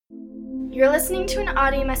You're listening to an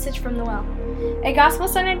audio message from The Well, a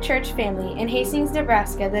gospel-centered church family in Hastings,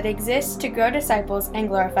 Nebraska that exists to grow disciples and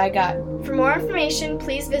glorify God. For more information,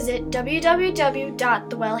 please visit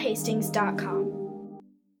www.thewellhastings.com.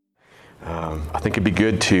 I think it'd be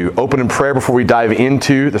good to open in prayer before we dive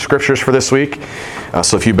into the scriptures for this week.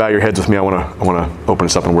 So if you bow your heads with me, I want to open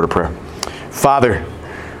us up in a word of prayer. Father,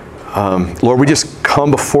 Lord, we just come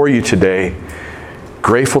before you today,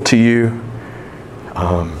 grateful to you,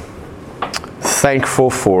 thankful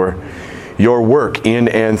for your work in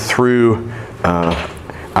and through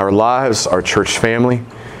our lives, our church family.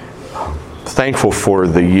 Thankful for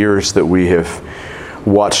the years that we have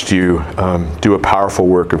watched you do a powerful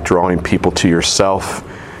work of drawing people to yourself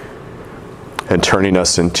and turning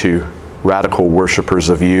us into radical worshipers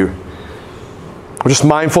of you. We're just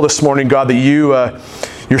mindful this morning, God, that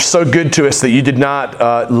you're so good to us that you did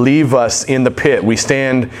not leave us in the pit. We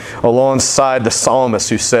stand alongside the psalmist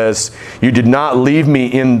who says, you did not leave me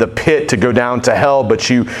in the pit to go down to hell, but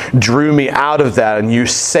you drew me out of that and you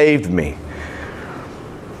saved me.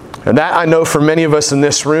 And that, I know, for many of us in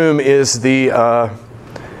this room is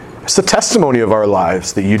it's the testimony of our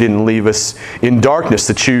lives, that you didn't leave us in darkness,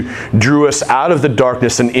 that you drew us out of the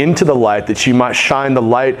darkness and into the light, that you might shine the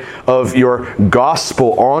light of your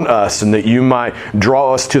gospel on us, and that you might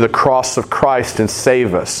draw us to the cross of Christ and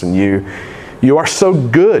save us. And you are so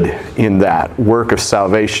good in that work of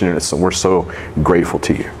salvation, and we're so grateful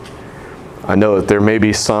to you. I know that there may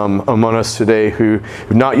be some among us today who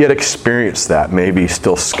have not yet experienced that, maybe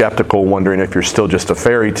still skeptical, wondering if you're still just a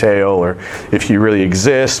fairy tale, or if you really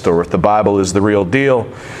exist, or if the Bible is the real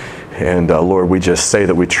deal. And Lord, we just say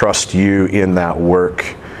that we trust you in that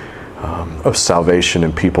work of salvation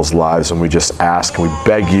in people's lives, and we just ask and we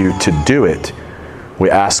beg you to do it. We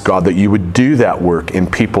ask, God, that you would do that work in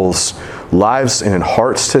people's lives and in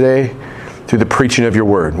hearts today, through the preaching of your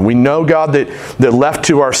word. We know, God, that left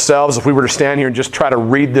to ourselves, if we were to stand here and just try to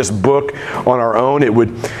read this book on our own, it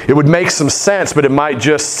would make some sense, but it might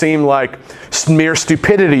just seem like mere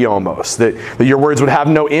stupidity almost, that your words would have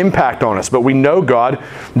no impact on us. But we know, God,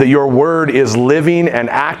 that your word is living and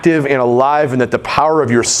active and alive, and that the power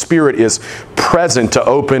of your Spirit is present to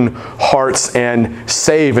open hearts and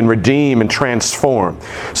save and redeem and transform.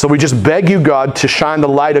 So we just beg you, God, to shine the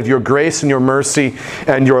light of your grace and your mercy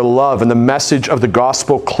and your love and the message of the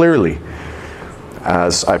gospel clearly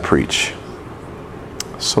as I preach.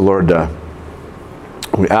 So Lord,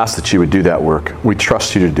 we ask that you would do that work. We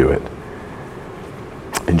trust you to do it.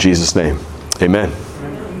 In Jesus' name, amen.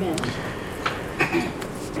 Amen.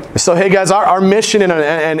 So hey guys, our mission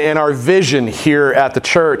and our vision here at the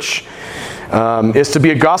church is to be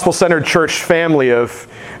a gospel-centered church family of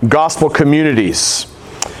gospel communities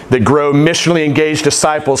that grow missionally engaged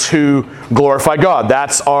disciples who glorify God.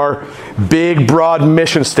 That's our big, broad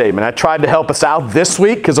mission statement. I tried to help us out this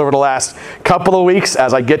week because over the last couple of weeks,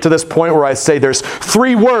 as I get to this point where I say there's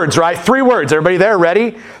 3 words, right? 3 words. Everybody there?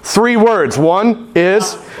 Ready? 3 words. One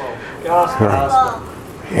is gospel.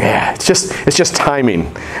 Yeah, it's just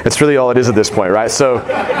timing. It's really all it is at this point, right? So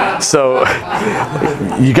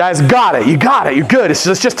you guys got it. You got it. You're good. It's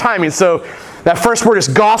just timing. So that first word is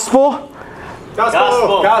gospel.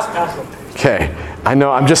 Gospel. Okay. I know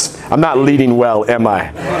I'm not leading well, am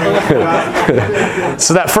I?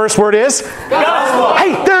 So that first word is gospel.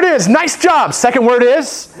 Hey, there it is. Nice job. Second word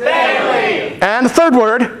is family. And the third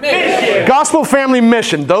word, mission. Gospel, family,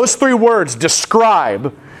 mission. Those 3 words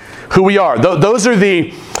describe who we are. Those are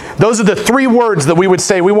the 3 words that we would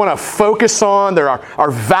say we want to focus on. They're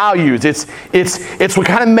our values. It's what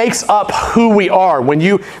kind of makes up who we are. When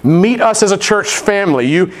you meet us as a church family,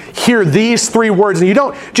 you hear these 3 words, and you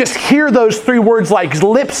don't just hear those 3 words like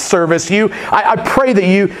lip service. I pray that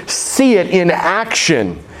you see it in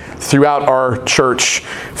action throughout our church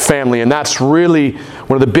family. And that's really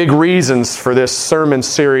one of the big reasons for this sermon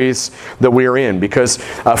series that we are in. Because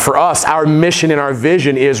for us, our mission and our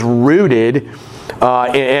vision is rooted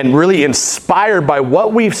and really inspired by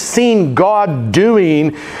what we've seen God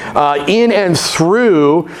doing in and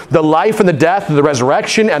through the life and the death and the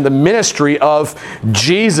resurrection and the ministry of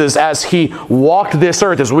Jesus as he walked this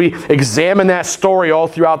earth. As we examine that story all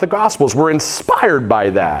throughout the Gospels, we're inspired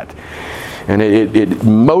by that. And it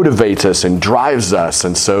motivates us and drives us.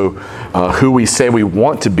 And so who we say we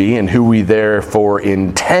want to be and who we therefore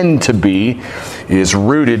intend to be is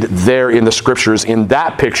rooted there in the Scriptures, in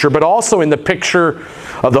that picture, but also in the picture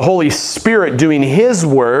of the Holy Spirit doing His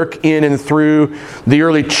work in and through the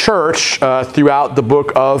early church throughout the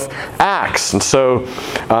book of Acts. And so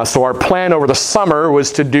our plan over the summer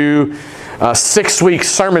was to do 6-week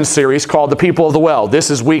sermon series called The People of the Well. This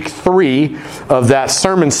is week 3 of that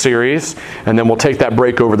sermon series, and then we'll take that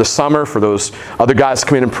break over the summer for those other guys to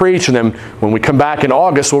come in and preach, and then when we come back in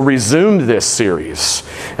August, we'll resume this series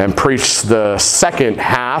and preach the second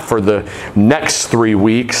half or the next 3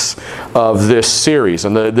 weeks of this series.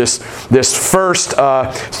 And this first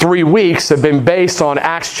 3 weeks have been based on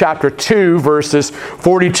Acts chapter 2, verses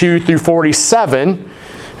 42 through 47.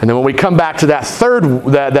 And then when we come back to that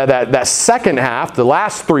second half, the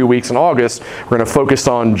last 3 weeks in August, we're going to focus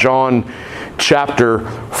on John chapter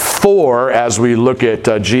 4 as we look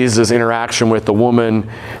at Jesus' interaction with the woman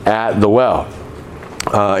at the well.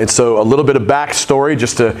 And so a little bit of backstory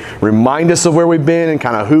just to remind us of where we've been and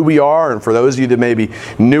kind of who we are. And for those of you that may be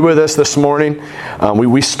new with us this morning,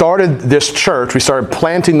 we started this church, we started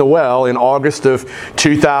planting the well in August of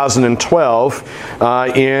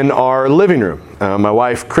 2012 in our living room. My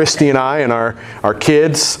wife Christy and I and our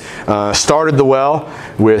kids started the well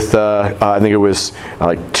with, I think it was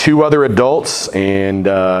like 2 other adults and...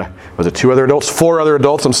 was it 2 other adults? 4 other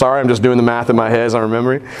adults. I'm sorry, I'm just doing the math in my head as I'm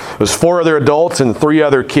remembering. It was 4 other adults and 3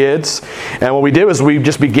 other kids. And what we did was we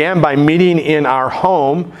just began by meeting in our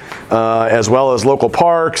home, as well as local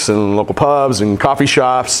parks and local pubs and coffee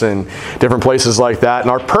shops and different places like that. And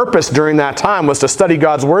our purpose during that time was to study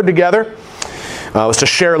God's Word together, was to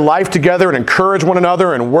share life together and encourage one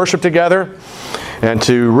another and worship together, and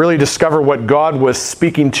to really discover what God was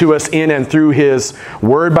speaking to us in and through His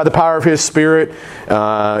Word by the power of His Spirit.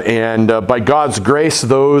 And by God's grace,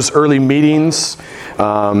 those early meetings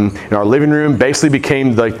in our living room basically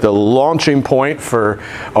became like the launching point for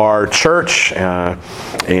our church.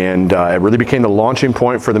 And it really became the launching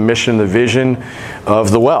point for the mission and the vision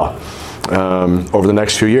of the well over the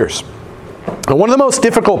next few years. And one of the most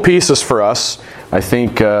difficult pieces for us, I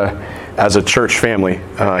think, as a church family,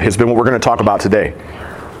 has been what we're going to talk about today.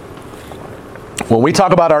 When we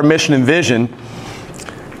talk about our mission and vision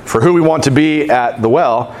for who we want to be at the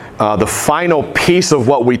well, the final piece of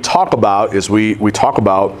what we talk about is we talk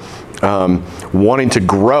about wanting to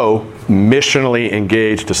grow missionally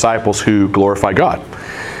engaged disciples who glorify God.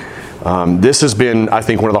 This has been, I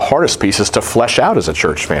think, one of the hardest pieces to flesh out as a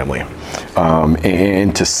church family,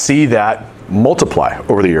 and to see that multiply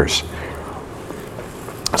over the years.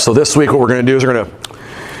 So this week what we're going to do is we're going to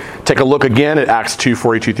take a look again at Acts 2,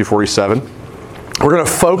 42 through 47. We're going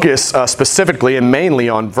to focus specifically and mainly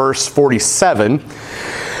on verse 47.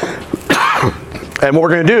 And what we're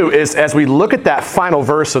going to do is, as we look at that final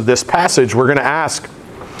verse of this passage, we're going to ask,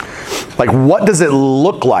 like, what does it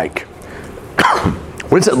look like?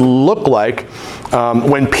 What does it look like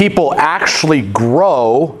when people actually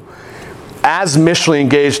grow as missionally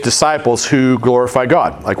engaged disciples who glorify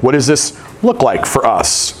God? Like, what does this look like for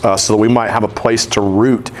us so that we might have a place to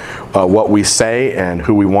root what we say and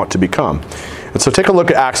who we want to become? And so take a look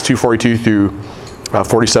at Acts 2:42 through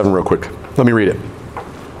 47 real quick. Let me read it.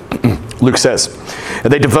 Luke says,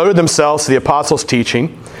 "And they devoted themselves to the apostles'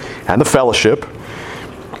 teaching and the fellowship,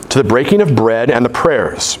 to the breaking of bread and the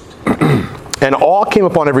prayers. And awe came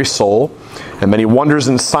upon every soul, and many wonders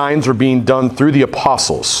and signs were being done through the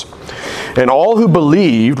apostles. And all who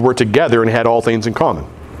believed were together and had all things in common.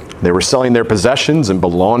 They were selling their possessions and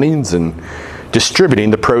belongings and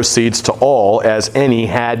distributing the proceeds to all as any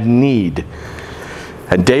had need.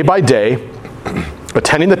 And day by day,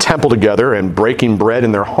 attending the temple together and breaking bread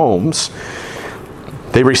in their homes,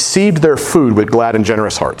 they received their food with glad and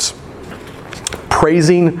generous hearts,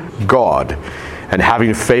 praising God and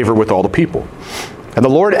having favor with all the people. And the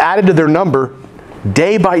Lord added to their number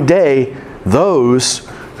day by day those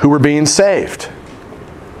who were being saved."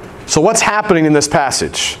 So what's happening in this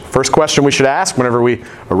passage? First question we should ask whenever we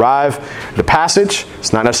arrive at the passage.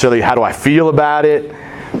 It's not necessarily how do I feel about it,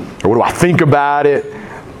 or what do I think about it,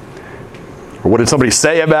 or what did somebody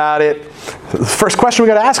say about it. The first question we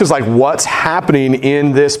got to ask is, like, what's happening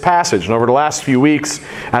in this passage? And over the last few weeks,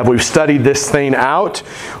 as we've studied this thing out,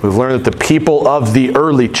 we've learned that the people of the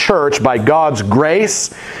early church, by God's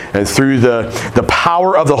grace and through the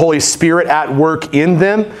power of the Holy Spirit at work in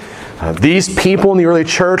them, these people in the early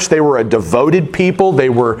church, they were a devoted people. They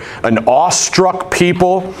were an awestruck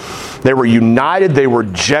people. They were united. They were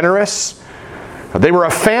generous. They were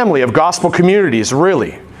a family of gospel communities,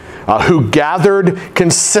 really, who gathered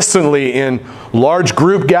consistently in large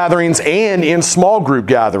group gatherings and in small group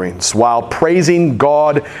gatherings while praising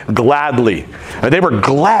God gladly. They were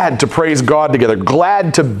glad to praise God together,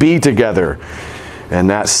 glad to be together. And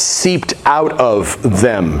that seeped out of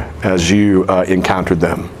them as you encountered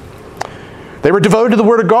them. They were devoted to the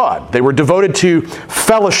Word of God. They were devoted to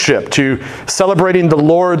fellowship, to celebrating the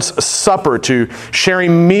Lord's Supper, to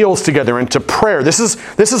sharing meals together, and to prayer. This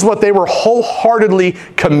is what they were wholeheartedly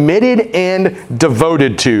committed and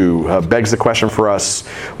devoted to. Begs the question for us,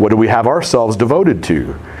 what do we have ourselves devoted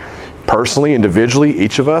to? Personally, individually,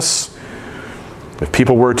 each of us? If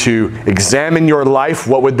people were to examine your life,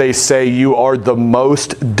 what would they say you are the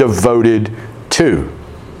most devoted to?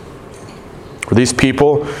 For these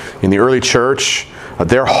people in the early church,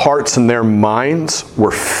 their hearts and their minds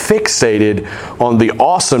were fixated on the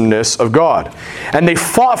awesomeness of God. And they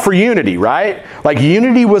fought for unity, right? Like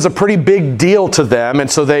unity was a pretty big deal to them, and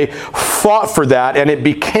so they fought for that, and it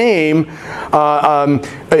became a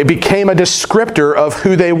descriptor of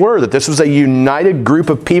who they were, that this was a united group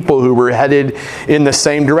of people who were headed in the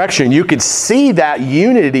same direction. You could see that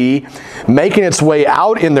unity making its way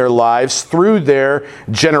out in their lives through their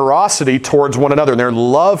generosity towards one another, and their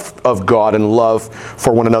love of God and love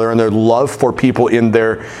for one another, and their love for people in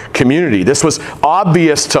their community. This was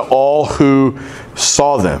obvious to all who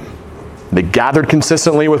saw them. They gathered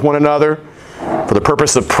consistently with one another for the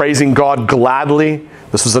purpose of praising God gladly.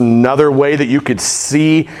 This was another way that you could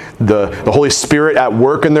see the Holy Spirit at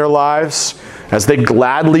work in their lives as they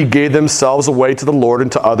gladly gave themselves away to the Lord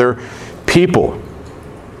and to other people.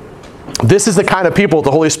 This is the kind of people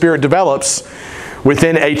the Holy Spirit develops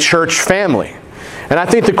within a church family. And I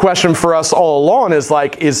think the question for us all along is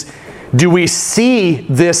do we see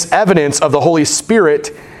this evidence of the Holy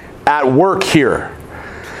Spirit at work here?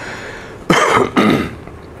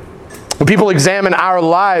 When people examine our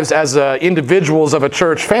lives as individuals of a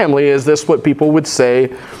church family, is this what people would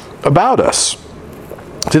say about us?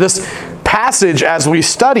 To this passage, as we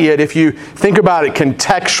study it, if you think about it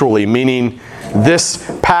contextually, meaning this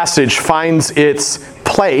passage finds its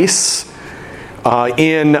place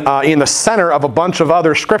in the center of a bunch of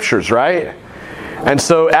other scriptures, right? And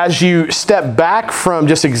so as you step back from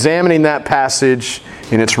just examining that passage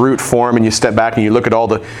in its root form, and you step back and you look at all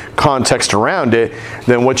the context around it,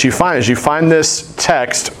 then what you find is you find this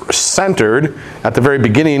text centered at the very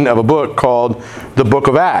beginning of a book called the Book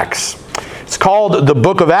of Acts. It's called the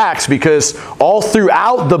Book of Acts because all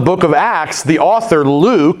throughout the Book of Acts, the author,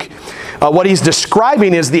 Luke, what he's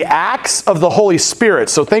describing is the acts of the Holy Spirit.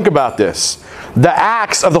 So think about this. The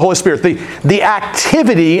acts of the Holy Spirit. The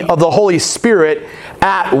activity of the Holy Spirit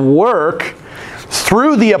at work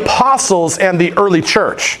through the apostles and the early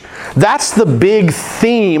church. That's the big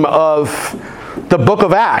theme of the book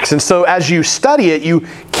of Acts. And so as you study it, you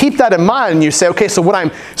keep that in mind and you say, okay, so what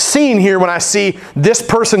I'm seeing here when I see this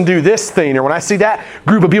person do this thing, or when I see that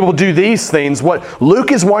group of people do these things, what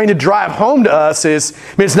Luke is wanting to drive home to us is,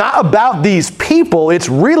 it's not about these people, it's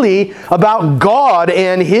really about God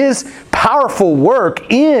and His powerful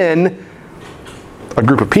work in a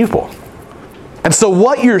group of people. And so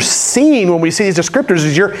what you're seeing when we see these descriptors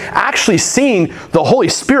is you're actually seeing the Holy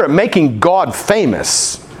Spirit making God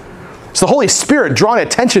famous. It's the Holy Spirit drawing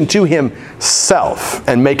attention to Himself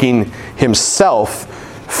and making Himself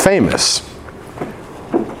famous.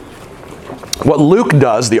 What Luke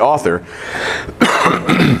does, the author,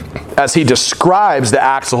 as he describes the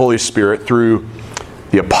acts of the Holy Spirit through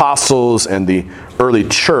the apostles and the early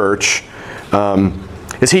church,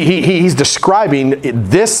 is he's describing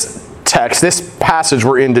this text, this passage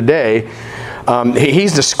we're in today.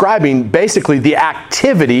 He's describing basically the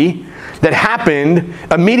activity that happened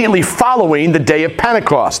immediately following the day of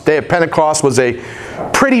Pentecost. The day of Pentecost was a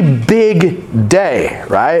pretty big day,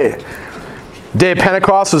 right? The day of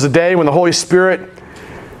Pentecost was a day when the Holy Spirit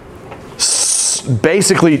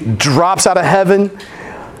basically drops out of heaven,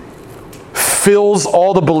 fills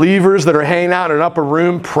all the believers that are hanging out in an upper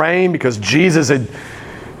room praying because Jesus had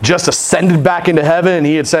just ascended back into heaven, and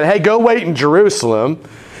He had said, hey, go wait in Jerusalem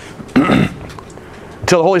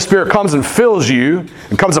until the Holy Spirit comes and fills you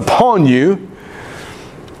and comes upon you,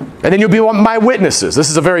 and then you'll be my witnesses. This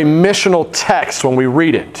is a very missional text when we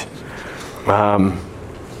read it.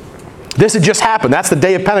 This had just happened. That's the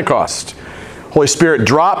day of Pentecost. Holy Spirit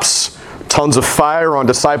drops tons of fire on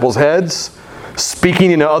disciples' heads,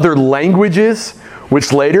 speaking in other languages,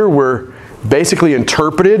 which later were basically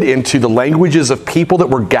interpreted into the languages of people that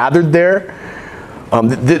were gathered there.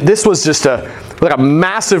 This was just like a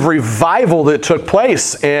massive revival that took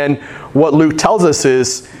place. And what Luke tells us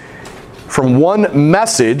is from one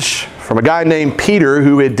message from a guy named Peter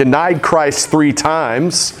who had denied Christ 3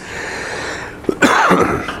 times,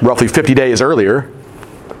 roughly 50 days earlier,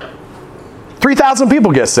 3,000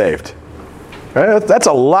 people get saved. Right? That's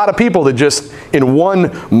a lot of people that just in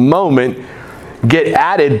one moment get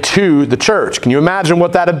added to the church. Can you imagine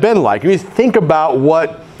what that had been like? Can you think about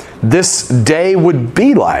what this day would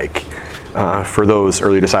be like? for those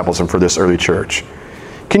early disciples and for this early church.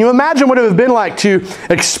 Can you imagine what it would have been like to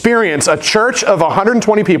experience a church of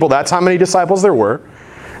 120 people? That's how many disciples there were.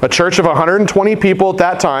 A church of 120 people at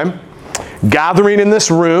that time, gathering in this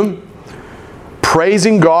room,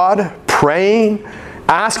 praising God, praying,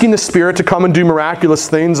 asking the Spirit to come and do miraculous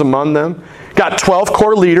things among them. Got 12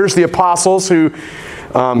 core leaders, the apostles, who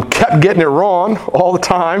kept getting it wrong all the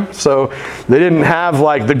time. So they didn't have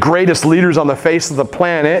like the greatest leaders on the face of the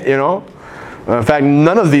planet, you know. In fact,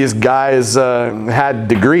 none of these guys had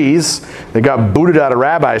degrees. They got booted out of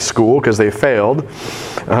rabbi school because they failed.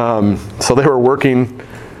 So they were working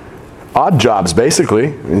odd jobs, basically.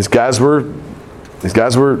 These guys were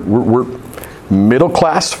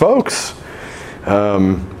middle-class folks,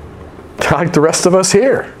 like the rest of us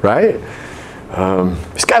here, right?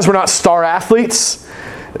 These guys were not star athletes.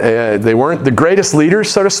 They weren't the greatest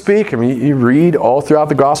leaders, so to speak. I mean, you read all throughout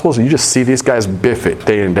the Gospels, and you just see these guys biff it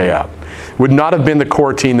day in, day out. Would not have been the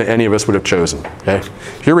core team that any of us would have chosen. Okay?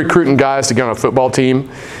 If you're recruiting guys to get on a football team,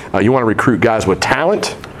 you want to recruit guys with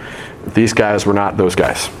talent. These guys were not those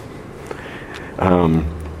guys.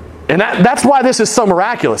 And that's why this is so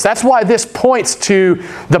miraculous. That's why this points to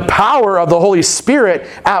the power of the Holy Spirit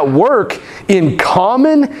at work in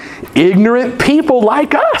common, ignorant people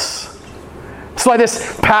like us. That's why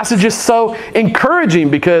this passage is so encouraging,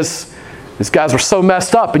 because these guys were so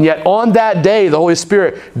messed up, and yet on that day, the Holy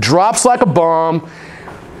Spirit drops like a bomb.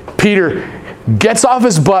 Peter gets off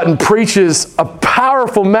his butt and preaches a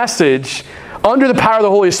powerful message under the power of the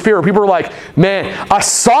Holy Spirit. People are like, man, I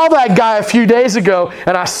saw that guy a few days ago,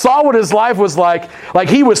 and I saw what his life was like. Like,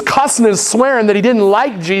 he was cussing and swearing that he didn't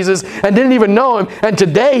like Jesus and didn't even know him. And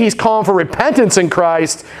today he's calling for repentance in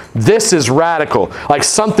Christ. This is radical. Like,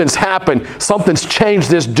 something's happened. Something's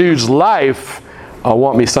changed this dude's life. I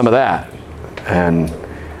want me some of that. And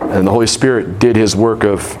the Holy Spirit did his work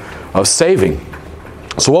of saving.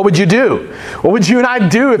 So what would you do? What would you and I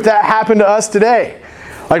do if that happened to us today?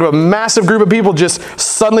 Like, a massive group of people just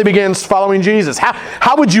suddenly begins following Jesus.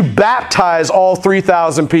 How would you baptize all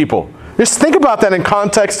 3,000 people? Just think about that in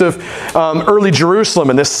context of early Jerusalem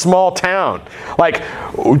in this small town. Like,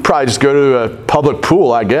 we'd probably just go to a public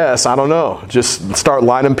pool, I guess. I don't know. Just start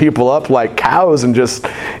lining people up like cows and just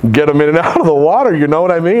get them in and out of the water. You know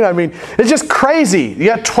what I mean? I mean, it's just crazy. You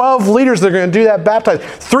got 12 leaders that are going to do that baptize.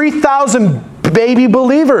 3,000 baby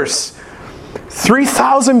believers.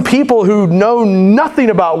 3,000 people who know nothing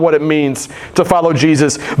about what it means to follow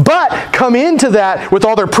Jesus, but come into that with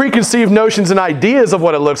all their preconceived notions and ideas of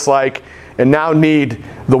what it looks like, and now need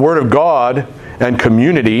the Word of God and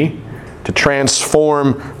community to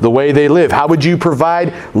transform the way they live. How would you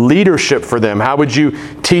provide leadership for them? How would you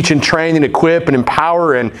teach and train and equip and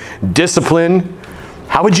empower and discipline?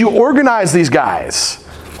 How would you organize these guys?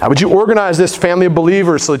 How would you organize this family of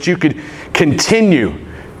believers so that you could continue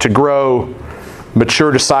to grow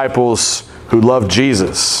mature disciples who love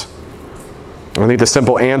Jesus? I think the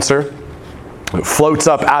simple answer that floats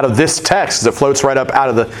up out of this text, that floats right up out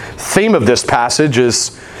of the theme of this passage,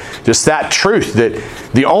 is just that truth, that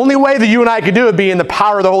the only way that you and I could do it would be in the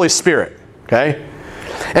power of the Holy Spirit. Okay?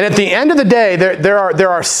 And at the end of the day, there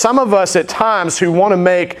are some of us at times who want to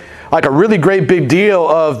make like a really great big deal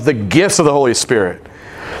of the gifts of the Holy Spirit.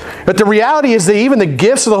 But the reality is that even the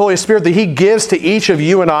gifts of the Holy Spirit that He gives to each of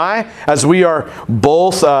you and I, as we are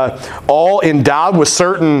both all endowed with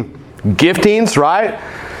certain giftings, right?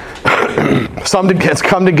 Some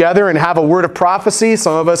come together and have a word of prophecy.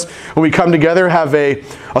 Some of us, when we come together, have a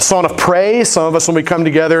song of praise. Some of us, when we come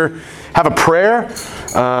together, have a prayer.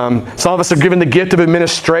 Some of us are given the gift of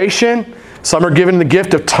administration. Some are given the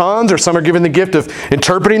gift of tongues, or some are given the gift of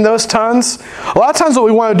interpreting those tongues. A lot of times what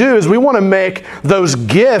we want to do is we want to make those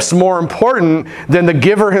gifts more important than the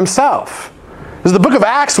giver himself. Because the book of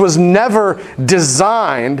Acts was never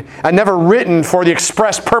designed and never written for the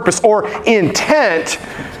express purpose or intent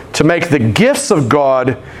to make the gifts of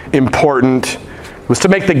God important. It was to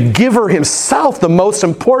make the giver himself the most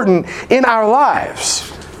important in our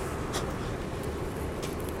lives.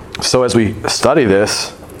 So as we study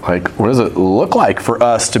this, like, what does it look like for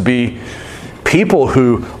us to be people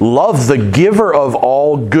who love the giver of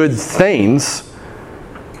all good things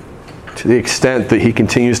to the extent that He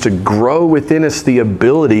continues to grow within us the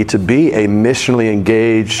ability to be a missionally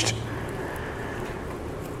engaged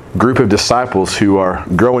group of disciples who are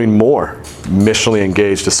growing more missionally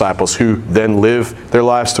engaged disciples who then live their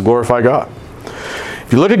lives to glorify God? If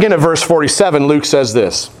you look again at verse 47, Luke says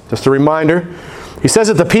this, just a reminder. He says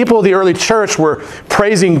that the people of the early church were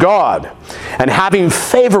praising God and having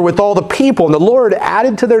favor with all the people. And the Lord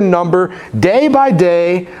added to their number day by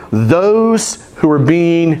day those who were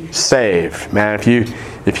being saved. Man, if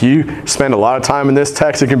If you spend a lot of time in this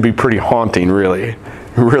text, it can be pretty haunting, really.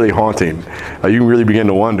 Really haunting. You can really begin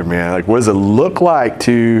to wonder, man, like, what does it look like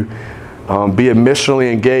to be a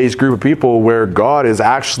missionally engaged group of people where God is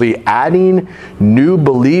actually adding new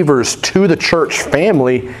believers to the church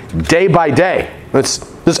family day by day?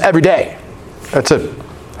 That's every day. That's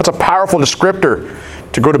a powerful descriptor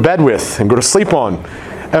to go to bed with and go to sleep on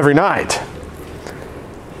every night.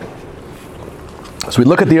 As we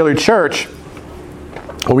look at the early church,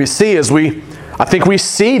 what we see is I think we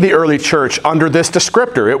see the early church under this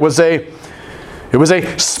descriptor. It was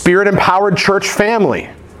a Spirit-empowered church family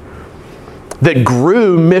that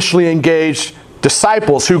grew missionally engaged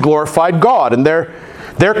disciples who glorified God. And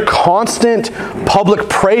their constant public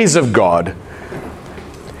praise of God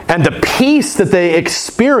and the peace that they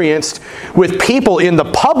experienced with people in the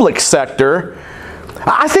public sector,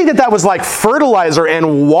 I think that was like fertilizer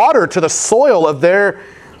and water to the soil of their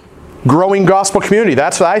growing gospel community.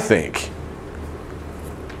 That's what I think.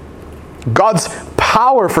 God's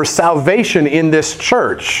power for salvation in this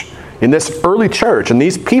church, in this early church, and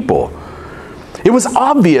these people, it was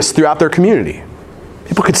obvious throughout their community.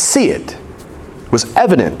 People could see it. It was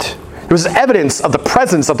evident. It was evidence of the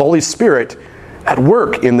presence of the Holy Spirit at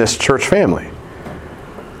work in this church family.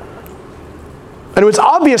 And it was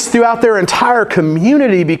obvious throughout their entire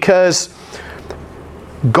community because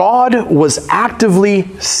God was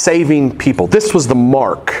actively saving people. This was the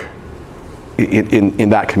mark in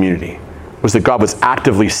that community, was that God was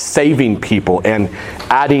actively saving people and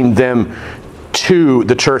adding them to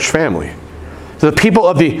the church family. So the people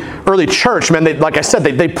of the early church, man, like I said,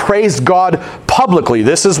 they praised God publicly.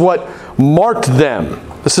 This is what marked them.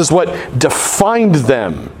 This is what defined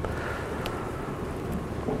them.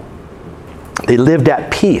 They lived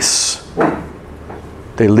at peace.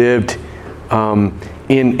 They lived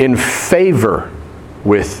in favor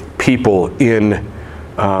with people in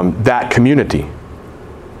that community.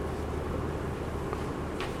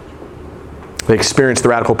 They experienced the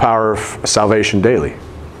radical power of salvation daily.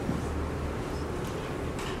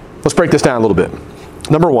 Let's break this down a little bit.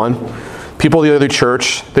 Number one, people of the early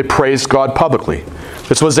church, they praised God publicly.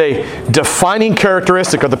 This was a defining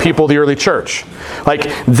characteristic of the people of the early church.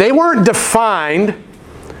 Like, they weren't defined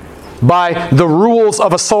by the rules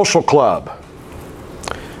of a social club.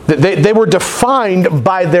 They were defined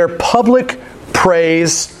by their public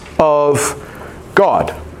praise of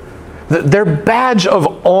God. Their badge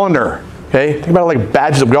of honor. Okay? Think about it like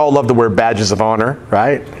badges. We all love to wear badges of honor,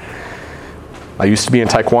 right? I used to be in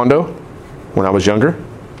Taekwondo when I was younger.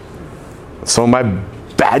 Some of my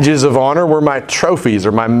badges of honor were my trophies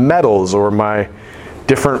or my medals or my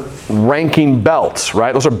different ranking belts,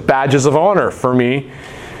 right? Those are badges of honor for me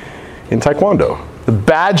in Taekwondo. The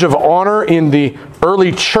badge of honor in the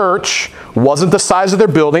early church wasn't the size of their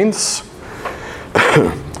buildings,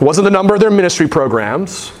 wasn't the number of their ministry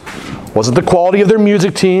programs, wasn't the quality of their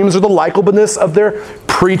music teams or the likableness of their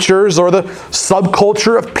preachers or the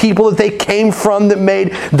subculture of people that they came from that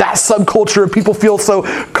made that subculture of people feel so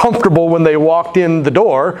comfortable when they walked in the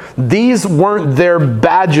door. These weren't their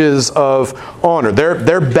badges of honor.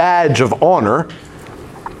 Their badge of honor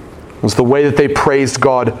was the way that they praised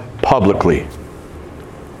God publicly.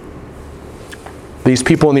 These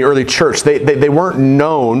people in the early church, they weren't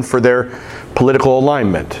known for their political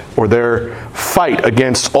alignment or their fight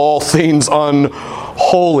against all things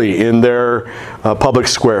unholy in their public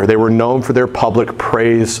square. They were known for their public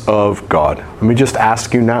praise of God. Let me just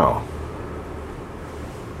ask you now.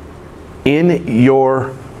 In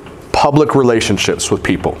your public relationships with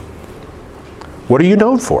people, what are you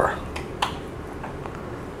known for?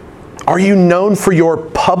 Are you known for your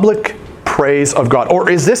public praise of God? Or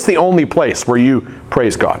is this the only place where you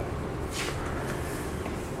praise God?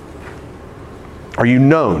 Are you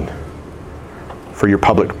known for your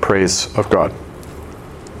public praise of God?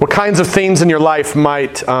 What kinds of things in your life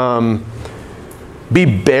might be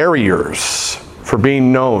barriers for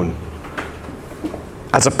being known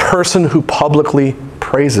as a person who publicly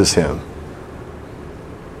praises Him?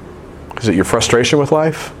 Is it your frustration with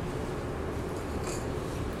life?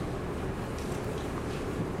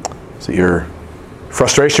 Is it your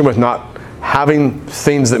frustration with not having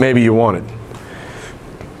things that maybe you wanted?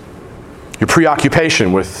 Your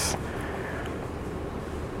preoccupation with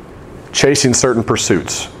chasing certain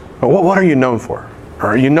pursuits? What are you known for?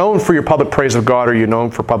 Are you known for your public praise of God, or are you known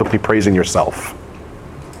for publicly praising yourself?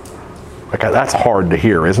 Like, that's hard to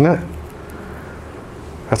hear, isn't it?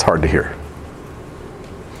 That's hard to hear.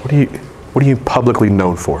 What are you publicly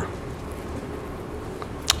known for?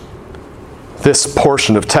 This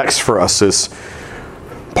portion of text for us is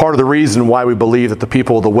part of the reason why we believe that the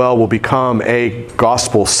people of the well will become a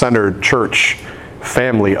gospel-centered church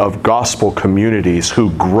family of gospel communities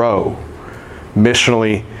who grow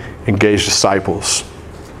missionally engaged disciples.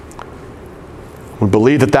 We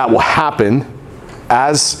believe that that will happen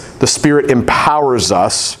as the Spirit empowers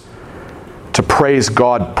us to praise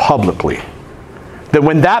God publicly. That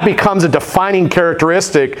when that becomes a defining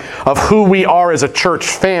characteristic of who we are as a church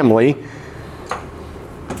family,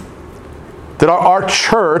 that our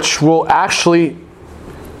church will actually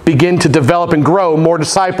begin to develop and grow more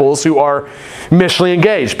disciples who are missionally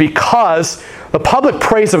engaged, because the public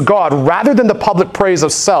praise of God, rather than the public praise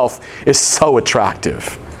of self, is so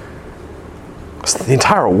attractive. The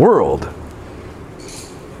entire world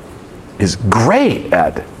is great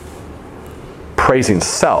at praising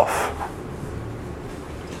self.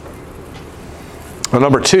 Well,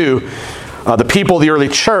 number two, the people of the early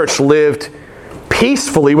church lived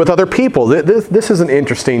peacefully with other people. This is an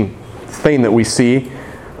interesting thing that we see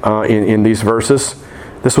in these verses.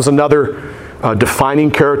 This was another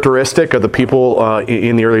defining characteristic of the people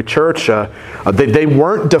in the early church. They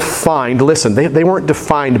weren't defined, listen, they weren't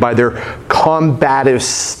defined by their combative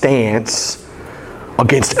stance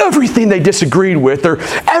against everything they disagreed with, or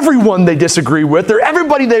everyone they disagreed with, or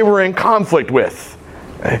everybody they were in conflict with.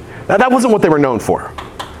 Now, that wasn't what they were known for.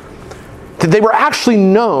 They were actually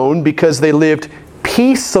known because they lived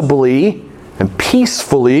peaceably and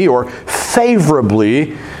peacefully or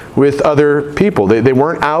favorably with other people. They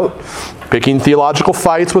weren't out picking theological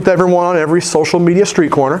fights with everyone on every social media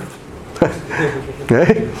street corner.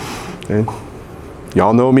 Okay? And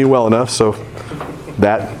y'all know me well enough, so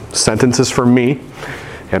that sentence is for me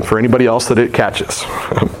and for anybody else that it catches.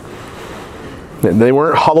 They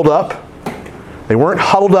weren't huddled up. They weren't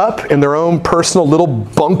huddled up in their own personal little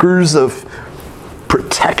bunkers of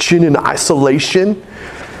protection and isolation.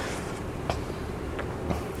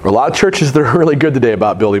 A lot of churches, they're really good today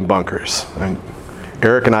about building bunkers. And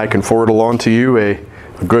Eric and I can forward along to you a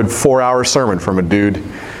good 4-hour sermon from a dude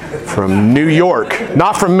from New York.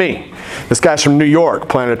 Not from me. This guy's from New York,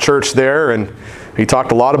 planted a church there, and he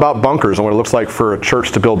talked a lot about bunkers and what it looks like for a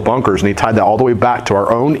church to build bunkers, and he tied that all the way back to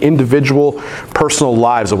our own individual personal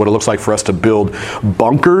lives of what it looks like for us to build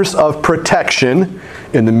bunkers of protection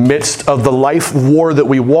in the midst of the life war that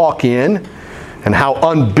we walk in, and how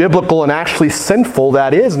unbiblical and actually sinful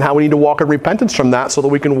that is, and how we need to walk in repentance from that so that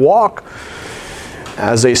we can walk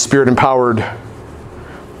as a Spirit-empowered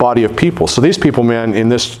body of people. So these people, man, in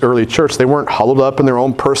this early church, they weren't huddled up in their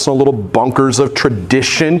own personal little bunkers of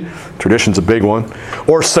tradition. Tradition's a big one.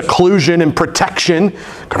 Or seclusion and protection.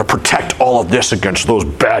 Got to protect all of this against those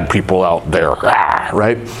bad people out there.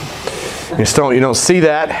 Right? You don't see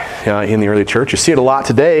that in the early church. You see it a lot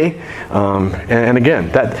today. And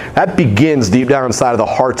again, that begins deep down inside of the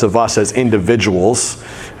hearts of us as individuals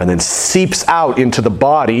and then seeps out into the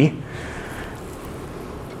body.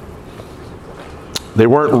 They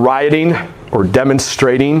weren't rioting or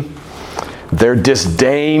demonstrating their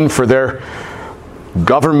disdain for their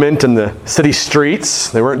government and the city streets.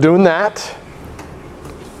 They weren't doing that.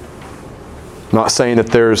 I'm not saying that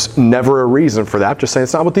there's never a reason for that. Just saying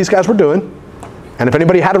it's not what these guys were doing. And if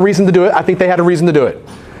anybody had a reason to do it, I think they had a reason to do it.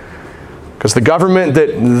 Because the government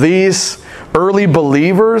that these early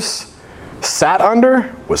believers sat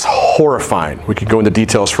under was horrifying. We could go into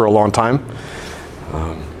details for a long time.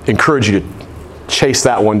 Encourage you to chase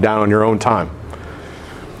that one down on your own time.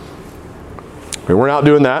 We weren't out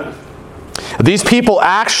doing that. These people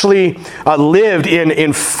actually lived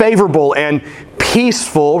in favorable and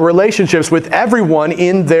peaceful relationships with everyone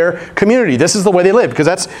in their community. This is the way they lived,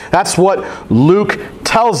 because that's what Luke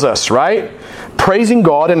tells us, right? Praising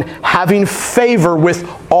God and having favor with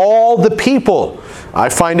all the people. I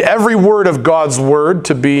find every word of God's word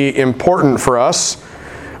to be important for us.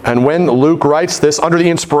 And when Luke writes this under the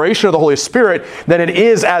inspiration of the Holy Spirit, then it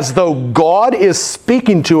is as though God is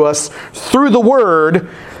speaking to us through the Word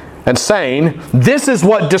and saying, this is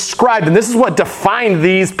what described and this is what defined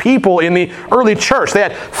these people in the early church. They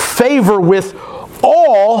had favor with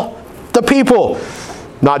all the people.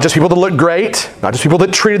 Not just people that looked great, not just people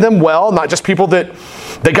that treated them well, not just people that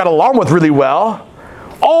they got along with really well.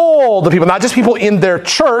 All the people, not just people in their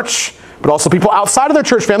church, but also people outside of their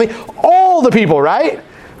church family. All the people, right?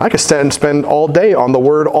 I could spend all day on the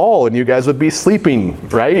word all and you guys would be sleeping,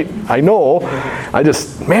 right? I know. I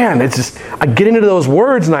get into those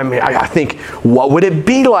words and I think, what would it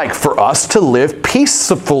be like for us to live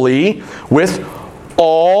peacefully with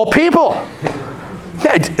all people?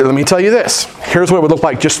 Let me tell you this. Here's what it would look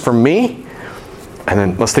like just for me. And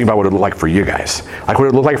then let's think about what it would look like for you guys. Like what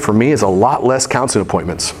it would look like for me is a lot less counseling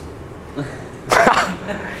appointments.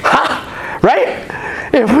 Right?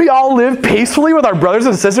 If we all live peacefully with our brothers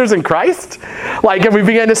and sisters in Christ, like if we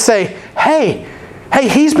begin to say, hey, hey,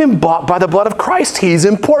 he's been bought by the blood of Christ. He's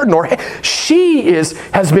important. Or hey, she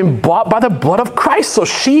has been bought by the blood of Christ, so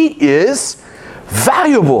she is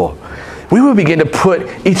valuable. We would begin to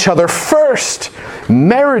put each other first.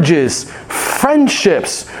 Marriages,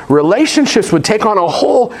 friendships, relationships would take on a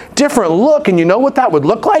whole different look. And you know what that would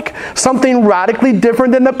look like? Something radically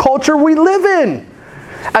different than the culture we live in.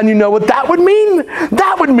 And you know what that would mean?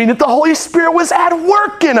 That would mean that the Holy Spirit was at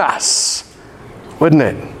work in us. Wouldn't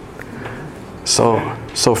it? So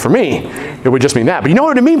for me, it would just mean that. But you know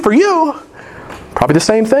what it would mean for you? Probably the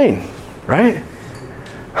same thing, right?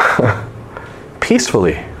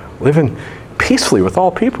 Peacefully. Living peacefully with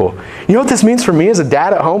all people. You know what this means for me as a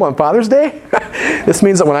dad at home on Father's Day? This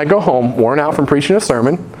means that when I go home, worn out from preaching a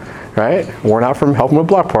sermon, right? Worn out from helping with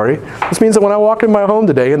block party. This means that when I walk in my home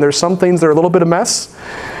today and there's some things that are a little bit of mess,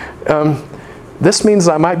 this means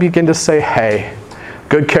I might begin to say, hey,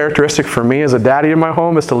 good characteristic for me as a daddy in my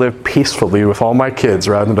home is to live peacefully with all my kids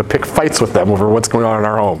rather than to pick fights with them over what's going on in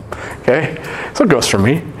our home. Okay? So it goes for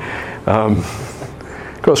me.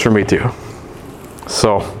 Goes for me too.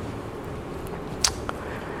 So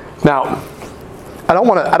now, I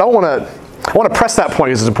want to press that point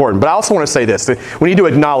because it's important, but I also want to say this. We need to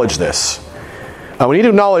acknowledge this. We need to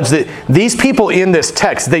acknowledge that these people in this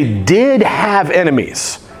text, they did have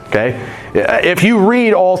enemies. Okay? If you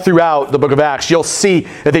read all throughout the book of Acts, you'll see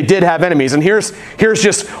that they did have enemies. And here's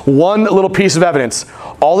just one little piece of evidence.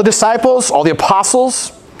 All the disciples, all the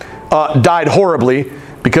apostles died horribly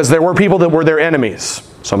because there were people that were their enemies.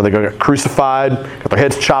 Some of them got crucified, got their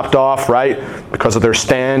heads chopped off, right? Because of their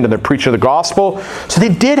stand and their preaching of the gospel. So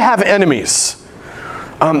they did have enemies.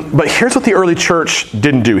 But here's what the early church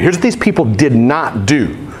didn't do. Here's what these people did not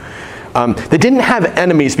do. They didn't have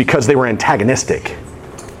enemies because they were antagonistic.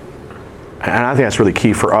 And I think that's really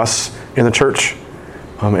key for us in the church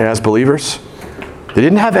as believers. They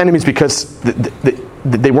didn't have enemies because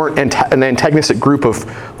they weren't an antagonistic group of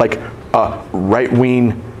like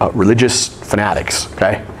right-wing religious fanatics.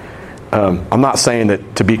 Okay, I'm not saying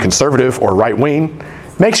that to be conservative or right-wing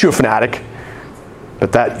makes you a fanatic,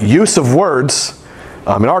 but that use of words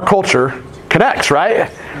in our culture connects, right?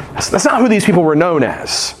 That's not who these people were known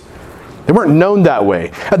as. They weren't known that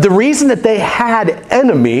way. The reason that they had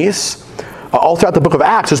enemies all throughout the book of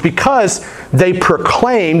Acts is because they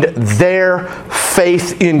proclaimed their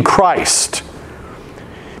faith in Christ.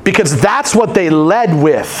 Because that's what they led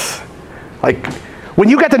with. Like, when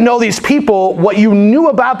you got to know these people, what you knew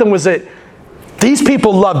about them was that these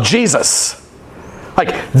people loved Jesus.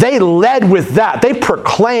 Like, they led with that. They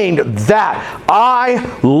proclaimed that.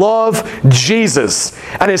 I love Jesus.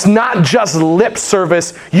 And it's not just lip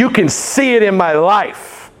service. You can see it in my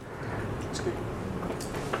life.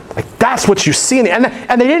 Like, that's what you see. And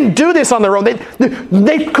they didn't do this on their own. They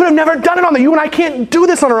could have never done it on their own. You and I can't do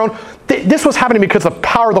this on our own. This was happening because the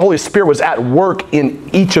power of the Holy Spirit was at work in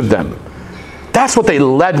each of them. That's what they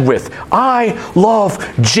led with. I love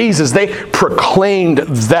Jesus. They proclaimed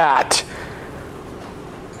that.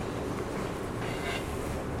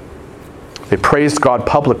 They praised God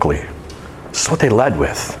publicly. That's what they led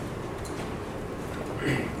with.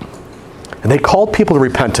 And they called people to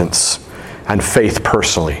repentance and faith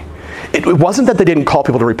personally. It wasn't that they didn't call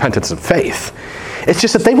people to repentance and faith. It's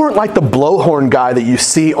just that they weren't like the blowhorn guy that you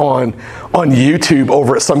see on YouTube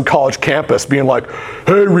over at some college campus being like,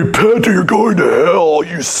 hey, repent or you're going to hell,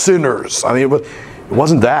 you sinners. I mean, it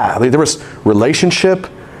wasn't that. I mean, there was relationship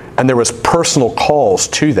and there was personal calls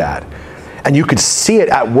to that. And you could see it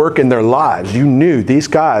at work in their lives. You knew these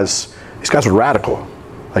guys were radical.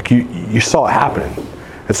 Like you saw it happening.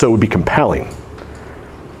 And so it would be compelling.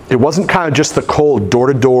 It wasn't kind of just the cold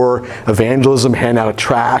door-to-door evangelism, hand out a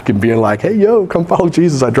tract and being like, hey, yo, come follow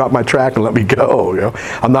Jesus. I dropped my tract and let me go. You know?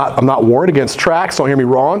 I'm not warned against tracts, don't hear me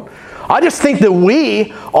wrong. I just think that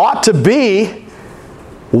we ought to be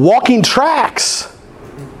walking tracts.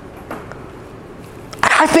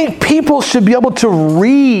 I think people should be able to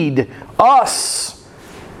read us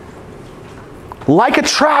like a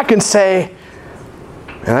tract and say,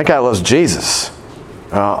 man, that guy loves Jesus.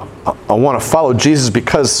 I want to follow Jesus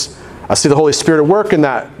because I see the Holy Spirit at work in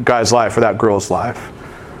that guy's life or that girl's life.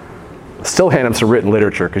 I'll still hand them some written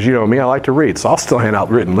literature because you know me, I like to read. So I'll still hand out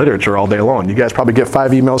written literature all day long. You guys probably get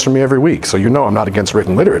 5 emails from me every week. So you know I'm not against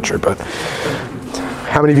written literature. But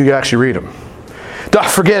how many of you actually read them?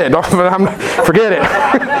 Forget it. Forget it.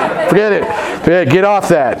 Forget it. Get off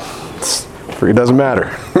that. It doesn't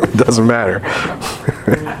matter. It doesn't matter.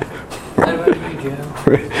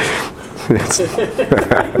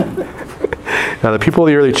 Now the people of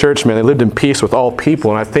the early church, man, they lived in peace with all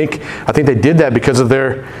people, and I think they did that because of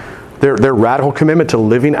their radical commitment to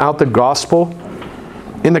living out the gospel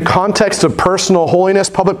in the context of personal holiness,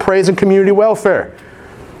 public praise, and community welfare.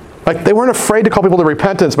 Like, they weren't afraid to call people to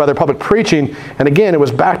repentance by their public preaching. And again, it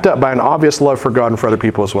was backed up by an obvious love for God and for other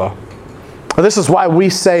people as well. And this is why we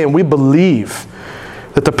say and we believe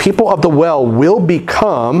that the people of the well will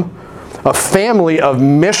become a family of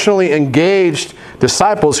missionally engaged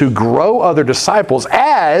disciples who grow other disciples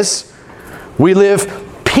as we live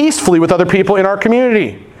peacefully with other people in our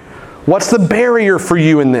community. What's the barrier for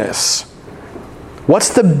you in this?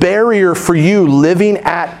 What's the barrier for you living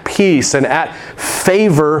at peace and at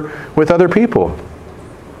favor with other people?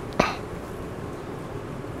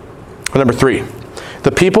 Number 3,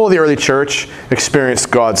 the people of the early church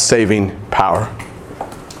experienced God's saving power.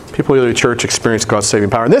 People of the early church experienced God's saving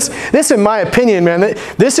power. And this, in my opinion, man,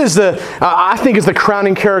 this is I think is the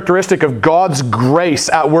crowning characteristic of God's grace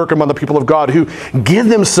at work among the people of God who give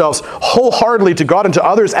themselves wholeheartedly to God and to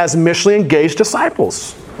others as missionally engaged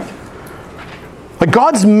disciples. Like,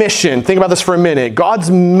 God's mission, think about this for a minute.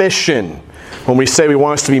 God's mission, when we say we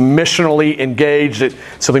want us to be missionally engaged, it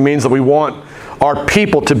simply means that we want our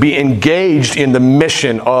people to be engaged in the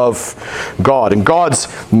mission of God. And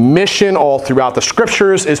God's mission all throughout the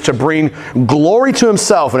Scriptures is to bring glory to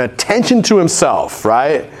Himself and attention to Himself,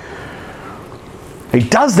 right? He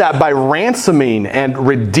does that by ransoming and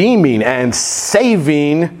redeeming and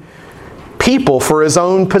saving people for His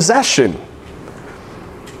own possession.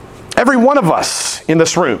 Every one of us in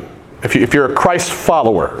this room, if you're a Christ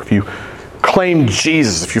follower, if you claim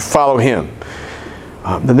Jesus, if you follow Him,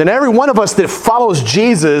 then every one of us that follows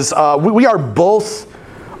Jesus, we are both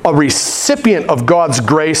a recipient of God's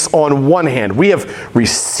grace on one hand. We have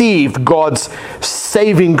received God's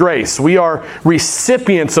saving grace. We are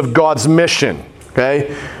recipients of God's mission.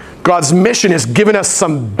 Okay? God's mission has given us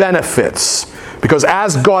some benefits. Because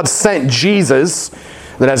as God sent Jesus,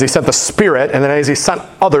 then as He sent the Spirit, and then as He sent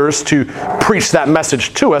others to preach that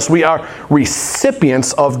message to us, we are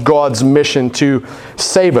recipients of God's mission to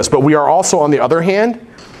save us. But we are also, on the other hand,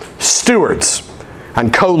 stewards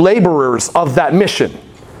and co-laborers of that mission.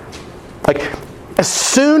 Like, as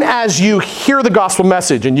soon as you hear the gospel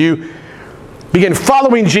message and you begin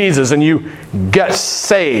following Jesus and you get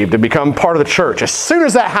saved and become part of the church, as soon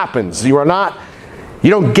as that happens, you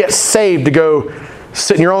don't get saved to go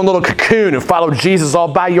sit in your own little cocoon and follow Jesus all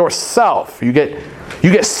by yourself. You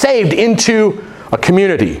get saved into a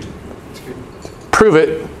community. Prove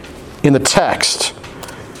it in the text.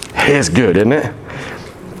 It is good, isn't it?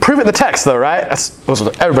 Prove it in the text, though, right? That's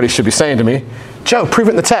what everybody should be saying to me. Joe, prove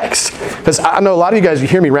it in the text. Because I know a lot of you guys, you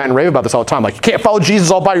hear me rant and rave about this all the time. Like, you can't follow Jesus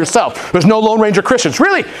all by yourself. There's no Lone Ranger Christians.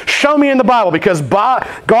 Really? Show me in the Bible, because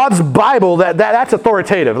God's Bible, that's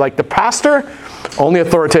authoritative. Like, the pastor, only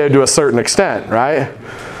authoritative to a certain extent, right?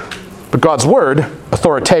 But God's Word,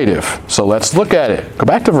 authoritative. So let's look at it. Go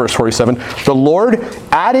back to verse 47. The Lord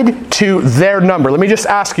added to their number. Let me just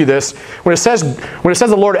ask you this. When it says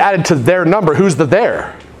the Lord added to their number, who's the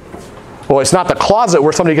there? Well, it's not the closet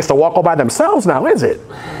where somebody gets to walk all by themselves now, is it?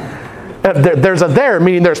 There's a there,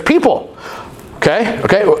 meaning there's people. Okay?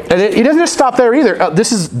 And it doesn't just stop there either.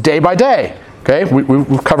 This is day by day. Okay?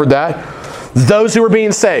 We've covered that. Those who are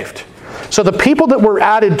being saved. So the people that were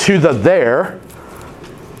added to the there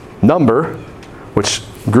number, which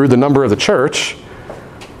grew the number of the church,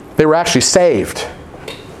 they were actually saved.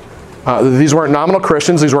 These weren't nominal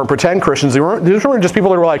Christians. These weren't pretend Christians. These weren't just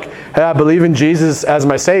people that were like, hey, I believe in Jesus as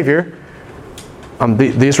my Savior.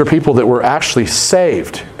 These were people that were actually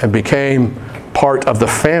saved and became part of the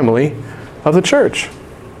family of the church.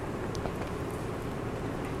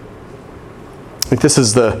 I think this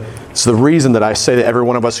is the reason that I say that every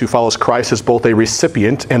one of us who follows Christ is both a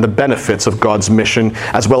recipient and the benefits of God's mission,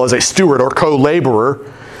 as well as a steward or co-laborer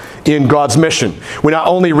in God's mission. We not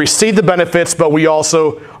only receive the benefits, but we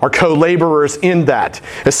also are co-laborers in that.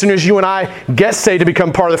 As soon as you and I get saved to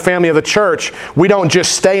become part of the family of the church, we don't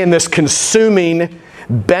just stay in this consuming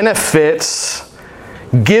benefits,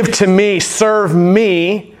 give to me, serve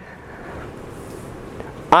me,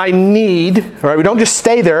 I need, right? We don't just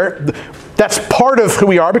stay there. That's part of who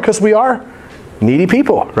we are because we are needy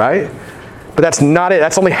people, right? But that's not it.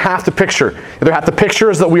 That's only half the picture. The other half the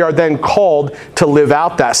picture is that we are then called to live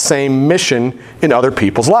out that same mission in other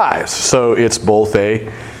people's lives. So it's both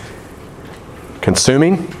a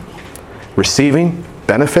consuming, receiving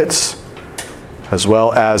benefits, as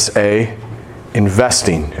well as a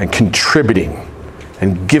investing and contributing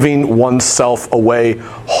and giving oneself away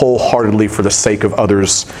wholeheartedly for the sake of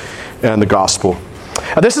others and the gospel.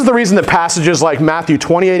 Now, this is the reason that passages like Matthew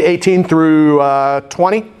 28:18 through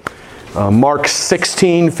 20, Mark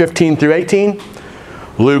 16:15 through 18,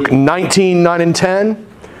 Luke 19:9 and 10,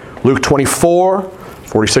 Luke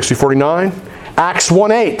 24:46 through 49, Acts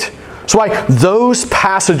 1:8. So why those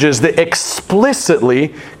passages that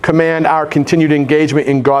explicitly command our continued engagement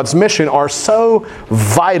in God's mission are so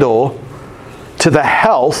vital to the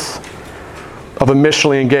health of a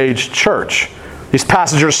missionally engaged church. These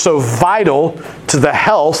passages are so vital to the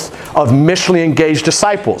health of missionally engaged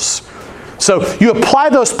disciples. So you apply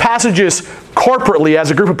those passages corporately as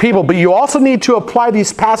a group of people, but you also need to apply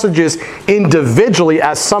these passages individually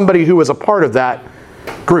as somebody who is a part of that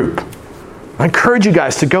group. I encourage you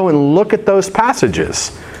guys to go and look at those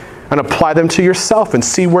passages and apply them to yourself and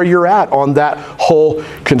see where you're at on that whole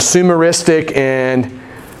consumeristic and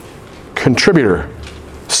contributor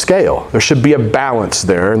scale. There should be a balance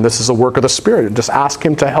there, and this is a work of the Spirit. Just ask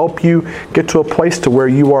Him to help you get to a place to where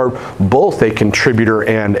you are both a contributor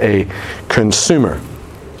and a consumer.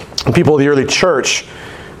 And people of the early church,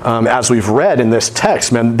 as we've read in this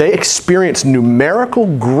text, man, they experienced numerical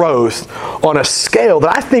growth on a scale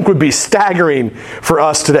that I think would be staggering for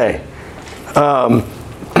us today.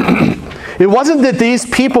 It wasn't that these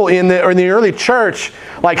people in the early church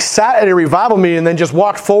sat at a revival meeting and then just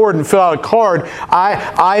walked forward and filled out a card.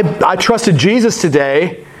 I trusted Jesus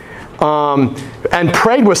today, and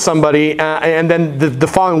prayed with somebody, and then the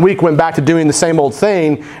following week went back to doing the same old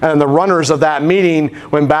thing, and the runners of that meeting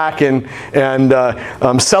went back and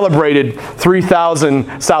celebrated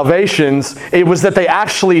 3,000 salvations. It was that they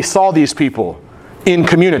actually saw these people in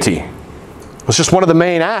community. It was just one of the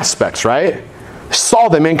main aspects, right? Saw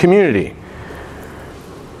them in community.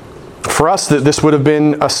 For us, this would have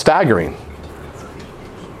been a staggering.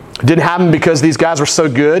 It didn't happen because these guys were so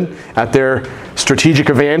good at their strategic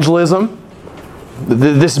evangelism.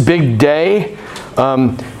 This big day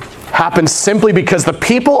happened simply because the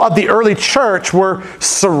people of the early church were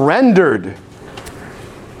surrendered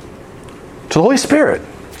to the Holy Spirit.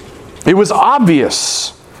 It was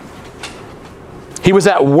obvious. He was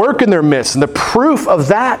at work in their midst, and the proof of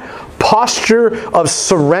that posture of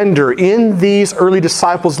surrender in these early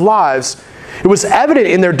disciples' lives, it was evident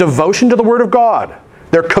in their devotion to the Word of God,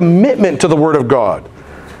 their commitment to the Word of God,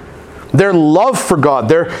 their love for God,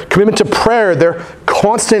 their commitment to prayer, their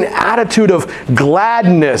constant attitude of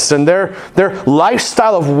gladness, and their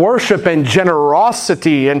lifestyle of worship and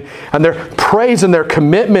generosity, and their praise and their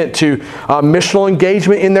commitment to missional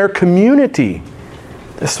engagement in their community.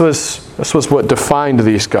 This was what defined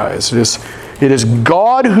these guys. It is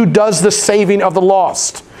God who does the saving of the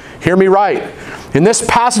lost. Hear me right. In this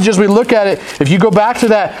passage, as we look at it, if you go back to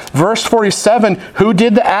that verse 47, who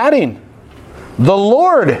did the adding? The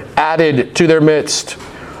Lord added to their midst.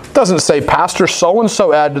 It doesn't say pastor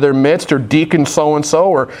so-and-so added to their midst, or deacon so-and-so,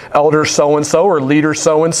 or elder so-and-so, or leader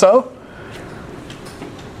so-and-so.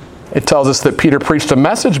 It tells us that Peter preached a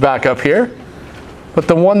message back up here. But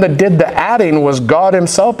the one that did the adding was God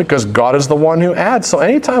Himself, because God is the one who adds. So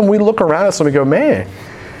anytime we look around us and we go, man,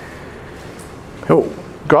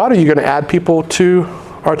 God, are you going to add people to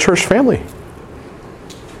our church family?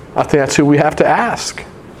 I think that's who we have to ask.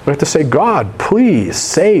 We have to say, God, please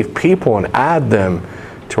save people and add them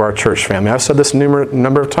to our church family. I've said this a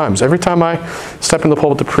number of times. Every time I step in the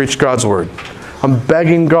pulpit to preach God's Word, I'm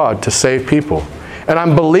begging God to save people. And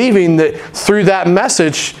I'm believing that through that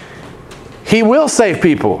message, He will save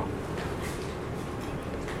people.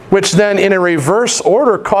 Which then, in a reverse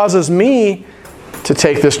order, causes me to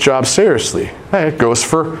take this job seriously. It goes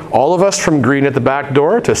for all of us, from greeting at the back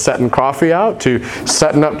door, to setting coffee out, to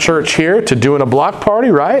setting up church here, to doing a block party,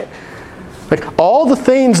 right? All the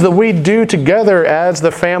things that we do together as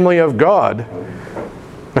the family of God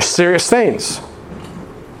are serious things.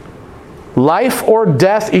 Life or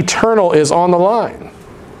death eternal is on the line.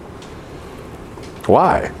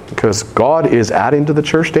 Why? Because God is adding to the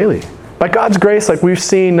church daily. By God's grace, we've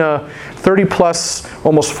seen 30 plus,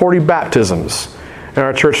 almost 40 baptisms in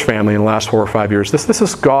our church family in the last 4 or 5 years. This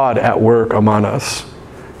is God at work among us.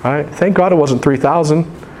 Right? Thank God it wasn't 3,000.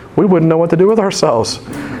 We wouldn't know what to do with ourselves.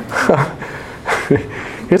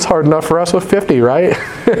 It's hard enough for us with 50, right?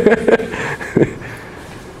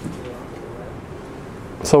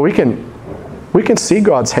 So we can see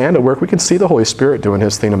God's hand at work. We can see the Holy Spirit doing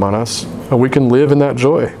His thing among us. And we can live in that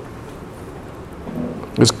joy.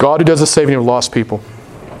 It's God who does the saving of lost people.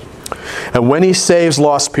 And when He saves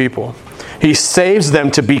lost people, He saves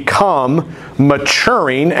them to become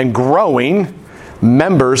maturing and growing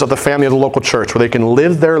members of the family of the local church, where they can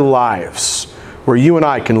live their lives where you and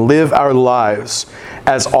I can live our lives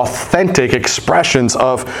as authentic expressions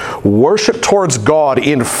of worship towards God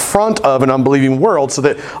in front of an unbelieving world, so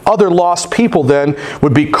that other lost people then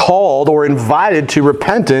would be called or invited to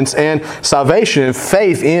repentance and salvation and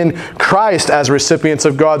faith in Christ as recipients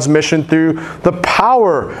of God's mission through the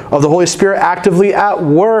power of the Holy Spirit actively at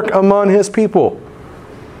work among His people.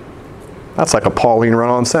 That's like a Pauline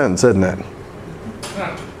run-on sentence, isn't it?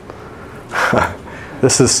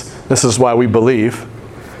 This is why we believe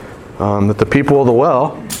that the people of the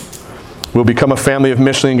well will become a family of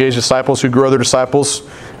missionally engaged disciples who grow their disciples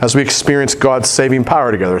as we experience God's saving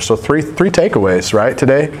power together. So three takeaways, right,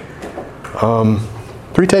 today?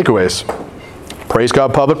 3 takeaways. Praise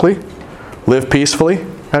God publicly, live peacefully,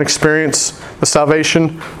 and experience the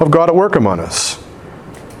salvation of God at work among us.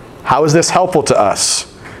 How is this helpful to us?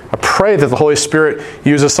 I pray that the Holy Spirit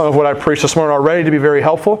uses some of what I preached this morning already to be very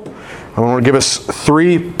helpful. I want to give us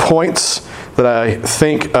 3 points that I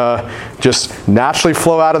think just naturally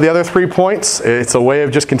flow out of the other 3 points. It's a way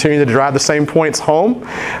of just continuing to drive the same points home.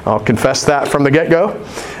 I'll confess that from the get-go.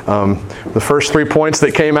 The first 3 points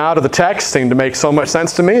that came out of the text seemed to make so much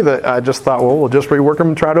sense to me that I just thought, well, we'll just rework them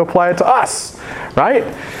and try to apply it to us, right?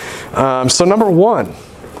 So number one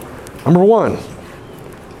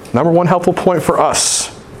helpful point for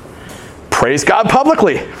us. Praise God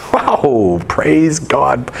publicly. Wow, praise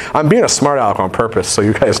God. I'm being a smart aleck on purpose, so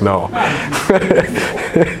you guys know.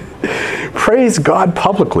 Praise God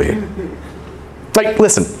publicly. Like,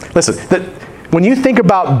 listen. That when you think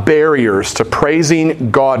about barriers to praising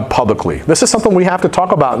God publicly, this is something we have to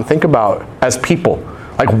talk about and think about as people.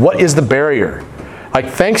 Like, what is the barrier? Like,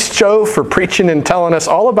 thanks, Joe, for preaching and telling us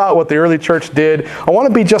all about what the early church did. I want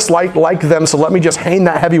to be just like them, so let me just hang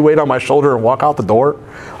that heavy weight on my shoulder and walk out the door.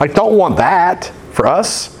 I don't want that for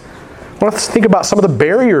us. I want us to think about some of the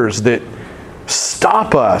barriers that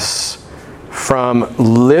stop us from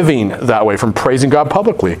living that way, from praising God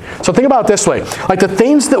publicly. So think about it this way. Like, the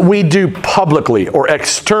things that we do publicly or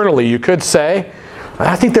externally, you could say,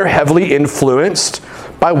 I think they're heavily influenced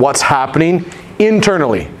by what's happening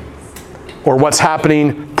internally, or what's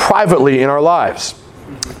happening privately in our lives.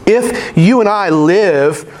 If you and I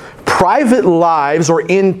live private lives or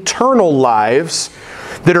internal lives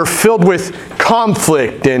that are filled with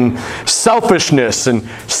conflict and selfishness and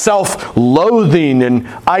self-loathing and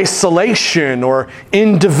isolation or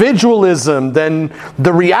individualism, then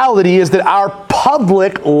the reality is that our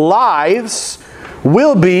public lives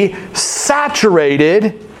will be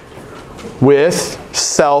saturated with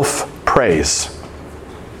self-praise.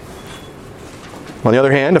 On the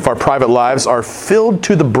other hand, if our private lives are filled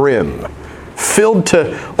to the brim, filled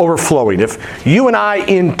to overflowing, if you and I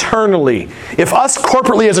internally, if us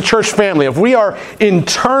corporately as a church family, if we are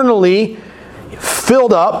internally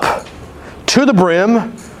filled up to the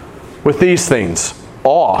brim with these things: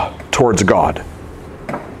 awe towards God,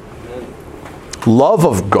 love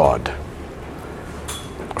of God,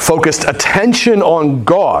 focused attention on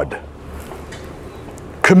God,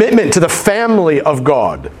 commitment to the family of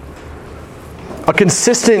God, a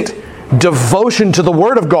consistent devotion to the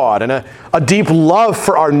Word of God, and a deep love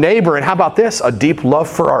for our neighbor, and how about this? A deep love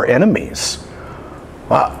for our enemies.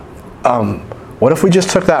 What if we just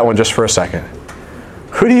took that one just for a second?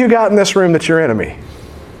 Who do you got in this room that's your enemy?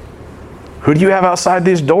 Who do you have outside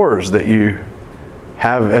these doors that you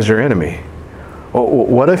have as your enemy?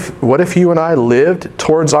 What if you and I lived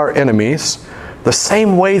towards our enemies the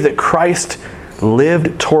same way that Christ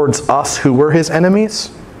lived towards us who were His enemies?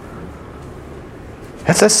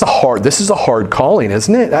 This is a hard calling,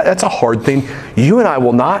 isn't it? That's a hard thing. You and I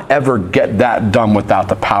will not ever get that done without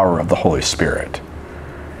the power of the Holy Spirit.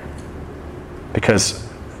 Because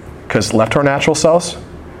left to our natural selves,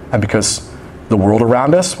 and because the world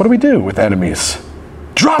around us, what do we do with enemies?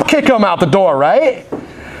 Drop kick them out the door, right?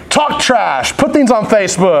 Talk trash, put things on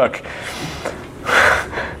Facebook.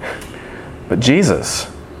 But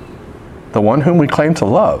Jesus, the one whom we claim to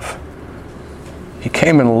love, He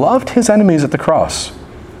came and loved His enemies at the cross.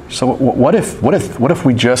 So what if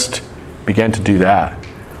we just began to do that?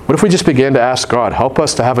 What if we just began to ask God, help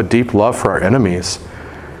us to have a deep love for our enemies?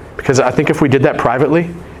 Because I think if we did that privately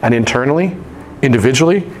and internally,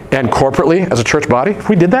 individually and corporately as a church body, if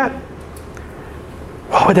we did that,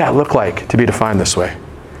 what would that look like to be defined this way?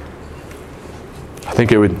 I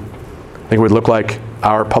think it would look like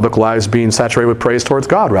our public lives being saturated with praise towards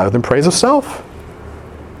God rather than praise of self.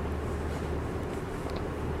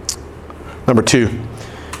 Number two,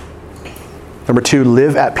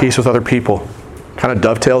 live at peace with other people. Kind of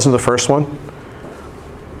dovetails into the first one.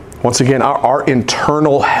 Once again, our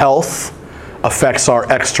internal health affects our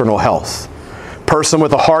external health. Person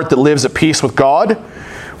with a heart that lives at peace with God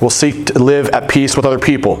will seek to live at peace with other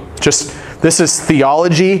people. This is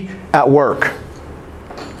theology at work.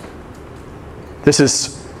 This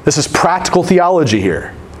is practical theology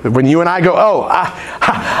here. When you and I go,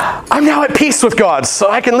 I'm now at peace with God, so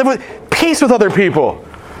I can live with peace with other people.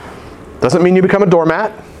 Doesn't mean you become a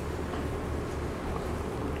doormat.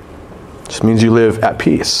 Just means you live at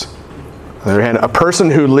peace. On the other hand, a person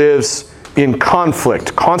who lives in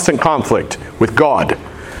conflict, constant conflict with God,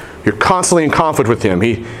 you're constantly in conflict with Him.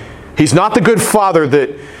 He's not the good father that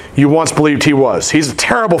you once believed He was. He's a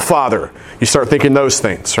terrible father. You start thinking those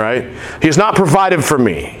things, right? He has not provided for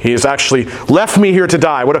me. He has actually left me here to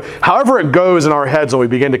die. However it goes in our heads when we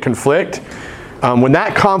begin to conflict, when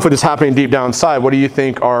that conflict is happening deep down inside, what do you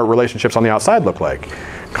think our relationships on the outside look like?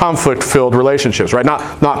 Conflict-filled relationships, right?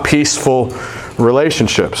 Not peaceful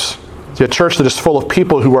relationships. See, a church that is full of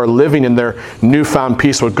people who are living in their newfound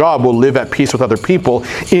peace with God will live at peace with other people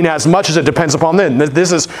in as much as it depends upon them.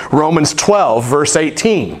 This is Romans 12, verse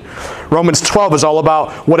 18. Romans 12 is all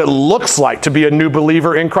about what it looks like to be a new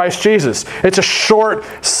believer in Christ Jesus. It's a short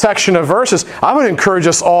section of verses. I would encourage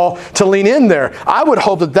us all to lean in there. I would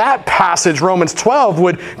hope that passage, Romans 12,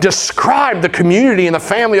 would describe the community and the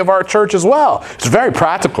family of our church as well. It's very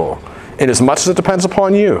practical. In as much as it depends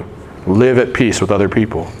upon you, live at peace with other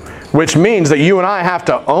people. Which means that you and I have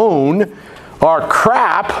to own our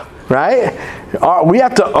crap, right? We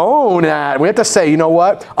have to own that. We have to say, you know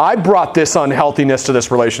what? I brought this unhealthiness to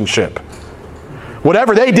this relationship.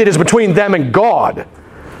 Whatever they did is between them and God.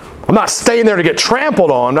 I'm not staying there to get trampled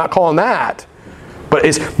on. I'm not calling that. But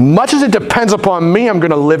as much as it depends upon me, I'm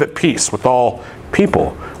going to live at peace with all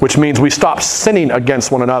people, which means we stop sinning against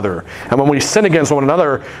one another. And when we sin against one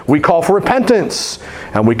another, we call for repentance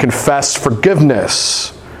and we confess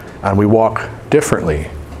forgiveness. And we walk differently.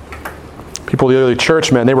 People of the early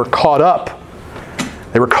church, man, they were caught up.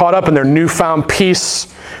 They were caught up in their newfound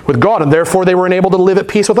peace with God, and therefore they were enabled to live at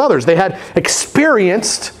peace with others. They had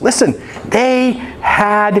experienced the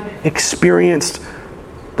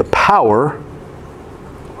power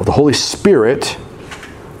of the Holy Spirit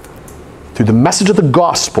through the message of the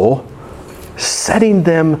gospel, setting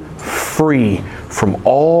them free from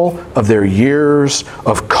all of their years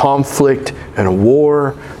of conflict and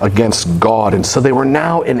war against God. And so they were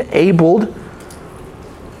now enabled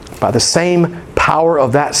by the same power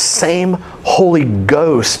of that same Holy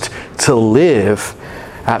Ghost to live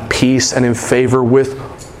at peace and in favor with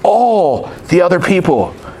all the other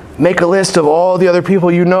people. Make a list of all the other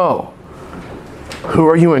people you know. Who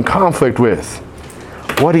are you in conflict with?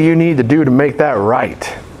 What do you need to do to make that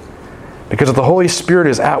right? Because if the Holy Spirit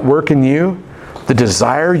is at work in you, the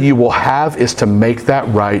desire you will have is to make that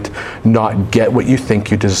right, not get what you think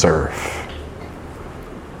you deserve.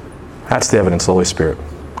 That's the evidence of the Holy Spirit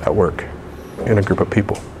at work in a group of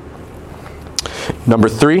people. Number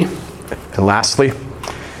 3, and lastly,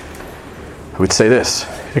 I would say this: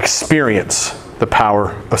 experience the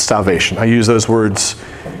power of salvation. I use those words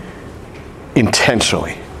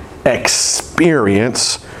intentionally.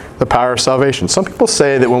 Experience the power of salvation. Some people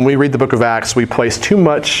say that when we read the book of Acts, we place too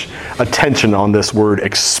much attention on this word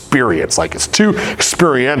experience. Like it's too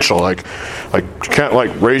experiential. Like you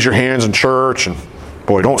can't raise your hands in church and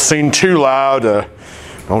don't sing too loud.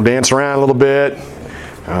 Don't dance around a little bit.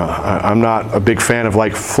 I'm not a big fan of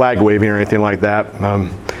flag waving or anything like that.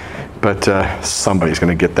 But somebody's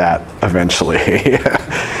going to get that eventually.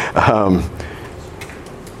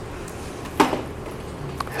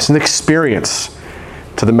 It's an experience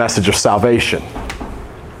to the message of salvation.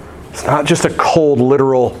 It's not just a cold,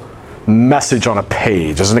 literal message on a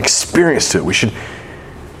page. There's an experience to it. We should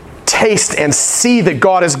taste and see that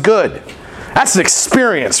God is good. That's an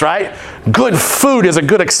experience, right? Good food is a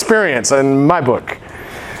good experience in my book.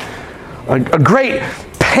 A great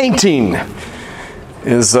painting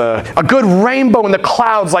is a good rainbow in the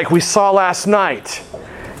clouds like we saw last night.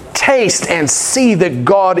 Taste and see that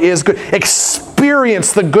God is good.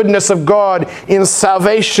 Experience the goodness of God in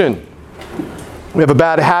salvation. We have a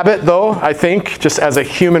bad habit, though, I think, just as a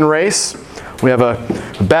human race. We have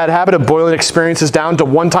a bad habit of boiling experiences down to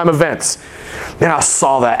one-time events. Man, I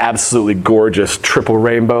saw that absolutely gorgeous triple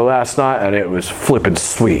rainbow last night, and it was flippin'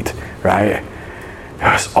 sweet, right? It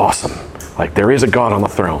was awesome. There is a God on the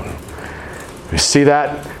throne. We see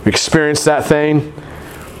that. We experience that thing.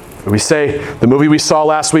 We say the movie we saw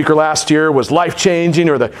last week or last year was life-changing,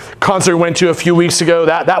 or the concert we went to a few weeks ago,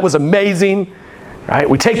 that was amazing. Right?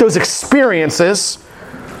 We take those experiences,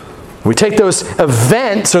 we take those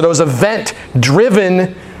events or those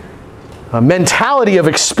event-driven mentality of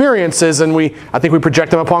experiences, and I think we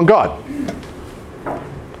project them upon God.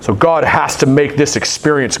 So God has to make this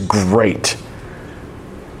experience great.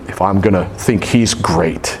 if I'm going to think he's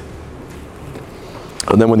great.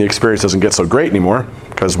 And then when the experience doesn't get so great anymore,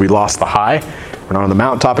 because we lost the high, we're not on the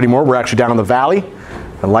mountaintop anymore, we're actually down in the valley,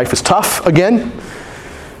 and life is tough again.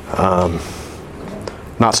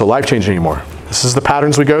 Not so life-changing anymore. This is the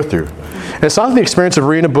patterns we go through. And it's not the experience of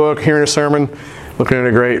reading a book, hearing a sermon, looking at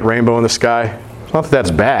a great rainbow in the sky. It's not that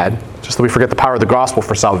that's bad, just that we forget the power of the gospel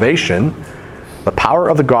for salvation. The power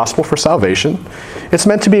of the gospel for salvation. It's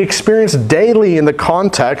meant to be experienced daily in the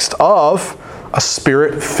context of a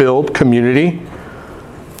spirit-filled community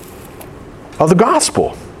of the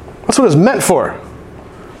gospel. That's what it's meant for.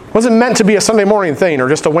 It wasn't meant to be a Sunday morning thing or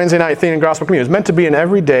just a Wednesday night thing in gospel community. It's meant to be an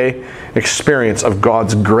everyday experience of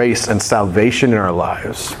God's grace and salvation in our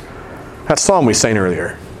lives. That song we sang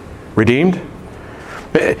earlier, Redeemed.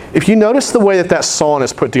 If you notice the way that song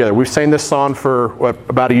is put together, we've sang this song for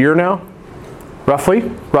about a year now? Roughly,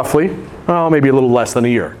 well, maybe a little less than a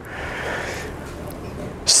year.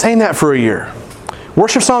 Saying that for a year.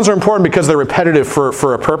 Worship songs are important because they're repetitive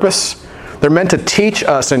for a purpose. They're meant to teach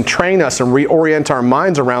us and train us and reorient our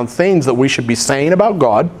minds around things that we should be saying about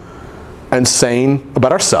God and saying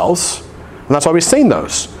about ourselves. And that's why we sing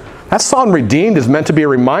those. That song, Redeemed, is meant to be a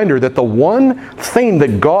reminder that the one thing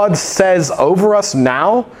that God says over us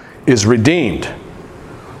now is redeemed.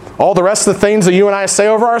 All the rest of the things that you and I say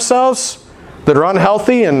over ourselves that are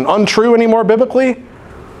unhealthy and untrue anymore biblically,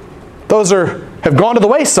 those have gone to the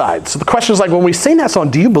wayside. So the question is, like, when we sing that song,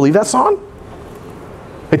 do you believe that song?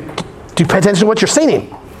 Do you pay attention to what you're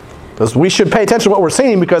singing? Because we should pay attention to what we're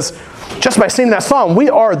singing, because just by singing that song, we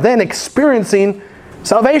are then experiencing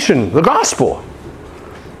salvation, the gospel.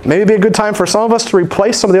 Maybe it'd be a good time for some of us to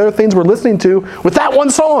replace some of the other things we're listening to with that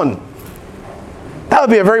one song. That would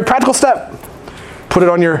be a very practical step. Put it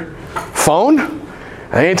on your phone,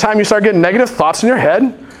 and anytime you start getting negative thoughts in your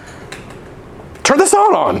head, turn the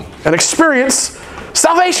song on and experience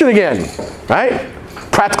salvation again. Right?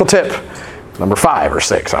 Practical tip. Number 5 or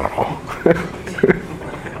 6, I don't know.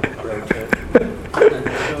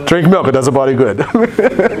 Drink milk, it does a body good.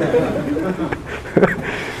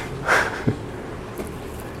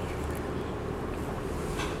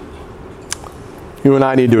 You and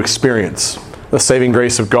I need to experience the saving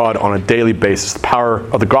grace of God on a daily basis, the power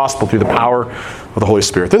of the gospel through the power of the Holy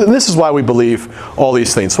Spirit. And this is why we believe all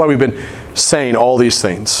these things. That's why we've been saying all these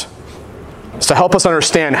things. It's to help us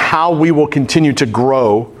understand how we will continue to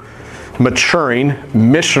grow, maturing,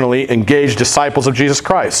 missionally engaged disciples of Jesus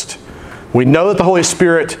Christ. We know that the Holy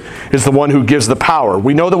Spirit is the one who gives the power.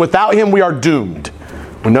 We know that without Him we are doomed.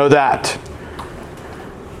 We know that.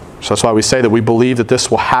 So that's why we say that we believe that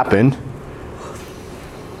this will happen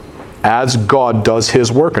as God does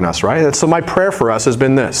His work in us, right? And so my prayer for us has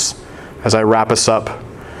been this, as I wrap us up.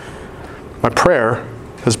 My prayer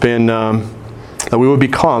has been that we would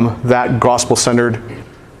become that gospel-centered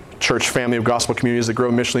church family of gospel communities that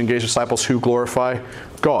grow missionally engaged disciples who glorify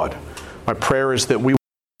God. My prayer is that we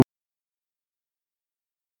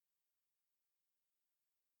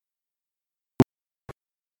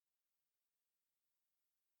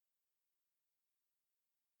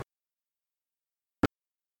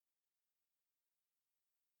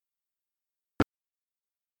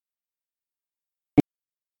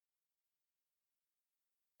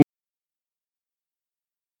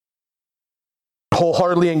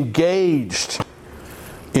wholeheartedly engaged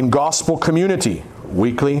in gospel community,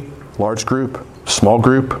 weekly, large group, small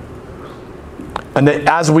group. And that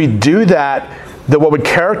as we do that, that what would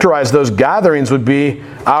characterize those gatherings would be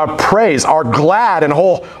our praise, our glad and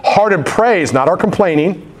wholehearted praise, not our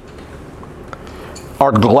complaining,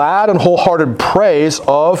 our glad and wholehearted praise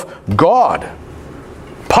of God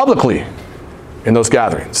publicly in those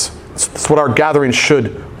gatherings. That's what our gatherings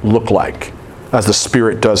should look like as the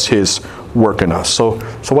Spirit does His work in us. So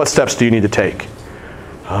what steps do you need to take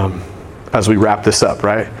as we wrap this up,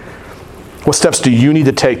 right? What steps do you need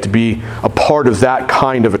to take to be a part of that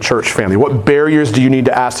kind of a church family? What barriers do you need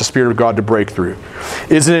to ask the Spirit of God to break through?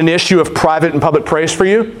 Is it an issue of private and public praise for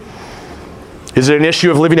you? Is it an issue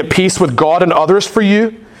of living at peace with God and others for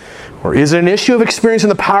you? Or is it an issue of experiencing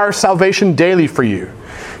the power of salvation daily for you?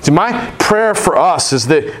 See, my prayer for us is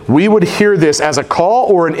that we would hear this as a call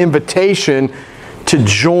or an invitation to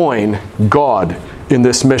join God in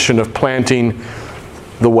this mission of planting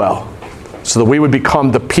the well, so that we would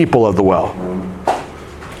become the people of the well.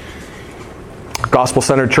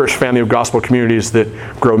 Gospel-centered church family of gospel communities that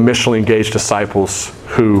grow missionally engaged disciples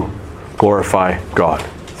who glorify God.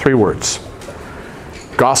 3 words.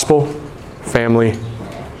 Gospel, family,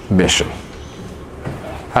 mission.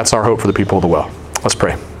 That's our hope for the people of the well. Let's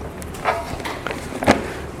pray.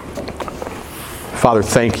 Father,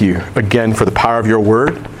 thank you again for the power of your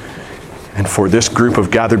word and for this group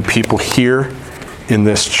of gathered people here in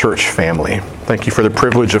this church family. Thank you for the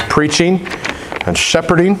privilege of preaching and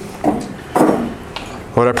shepherding.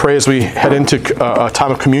 Lord, I pray as we head into a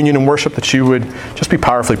time of communion and worship that you would just be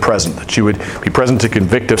powerfully present, that you would be present to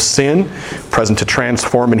convict of sin, present to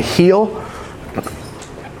transform and heal,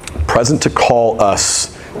 present to call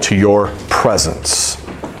us to your presence.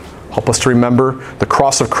 Help us to remember the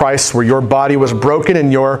cross of Christ where your body was broken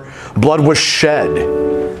and your blood was shed.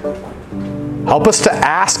 Help us to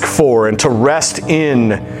ask for and to rest in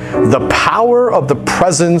the power of the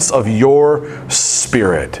presence of your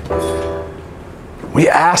Spirit. We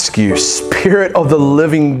ask you, Spirit of the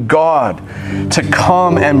living God, to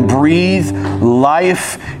come and breathe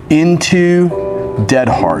life into dead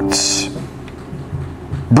hearts.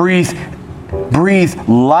 Breathe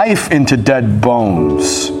life into dead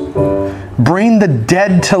bones. Bring the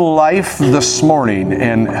dead to life this morning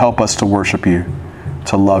and help us to worship you,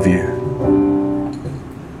 to love you.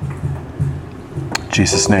 In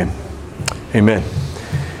Jesus' name, amen.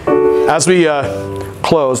 As we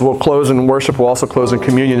close, we'll close in worship, we'll also close in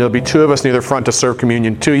communion. There'll be two of us near the front to serve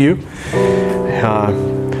communion to you.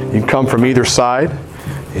 You can come from either side.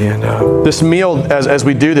 And this meal, as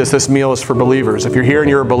we do this meal is for believers. If you're here and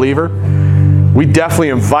you're a believer, we definitely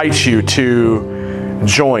invite you to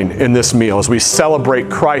join in this meal as we celebrate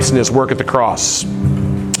Christ and His work at the cross.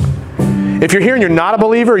 If you're here and you're not a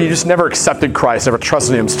believer, you just never accepted Christ, never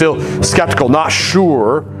trusted Him, still skeptical, not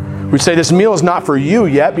sure, we'd say this meal is not for you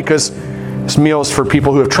yet because this meal is for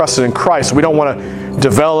people who have trusted in Christ. We don't want to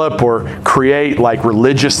develop or create like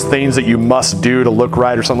religious things that you must do to look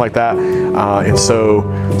right or something like that. And so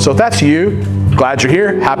if that's you, glad you're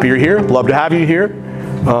here, happy you're here, love to have you here.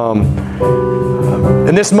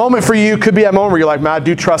 And this moment for you could be a moment where you're like, man, I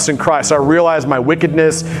do trust in Christ. I realize my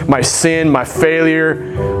wickedness, my sin, my failure,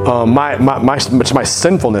 my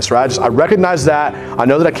sinfulness, right? I recognize that. I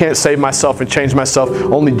know that I can't save myself and change myself.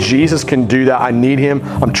 Only Jesus can do that. I need Him.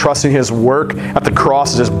 I'm trusting His work at the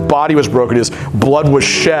cross. As His body was broken, His blood was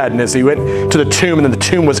shed. And as He went to the tomb, and then the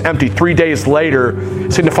tomb was empty 3 days later,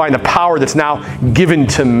 signifying the power that's now given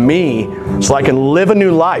to me so I can live a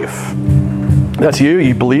new life. If that's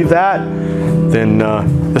you believe that, then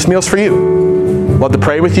this meal's for you. Love to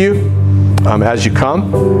pray with you as you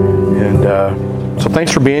come. And so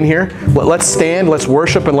thanks for being here. Let's stand, let's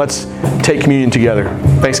worship, and let's take communion together.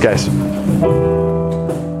 Thanks, guys.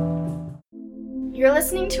 You're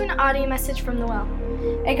listening to an audio message from The Well,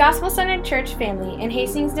 a gospel-centered church family in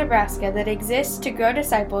Hastings, Nebraska that exists to grow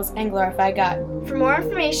disciples and glorify God. For more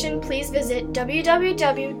information, please visit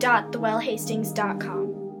www.thewellhastings.com.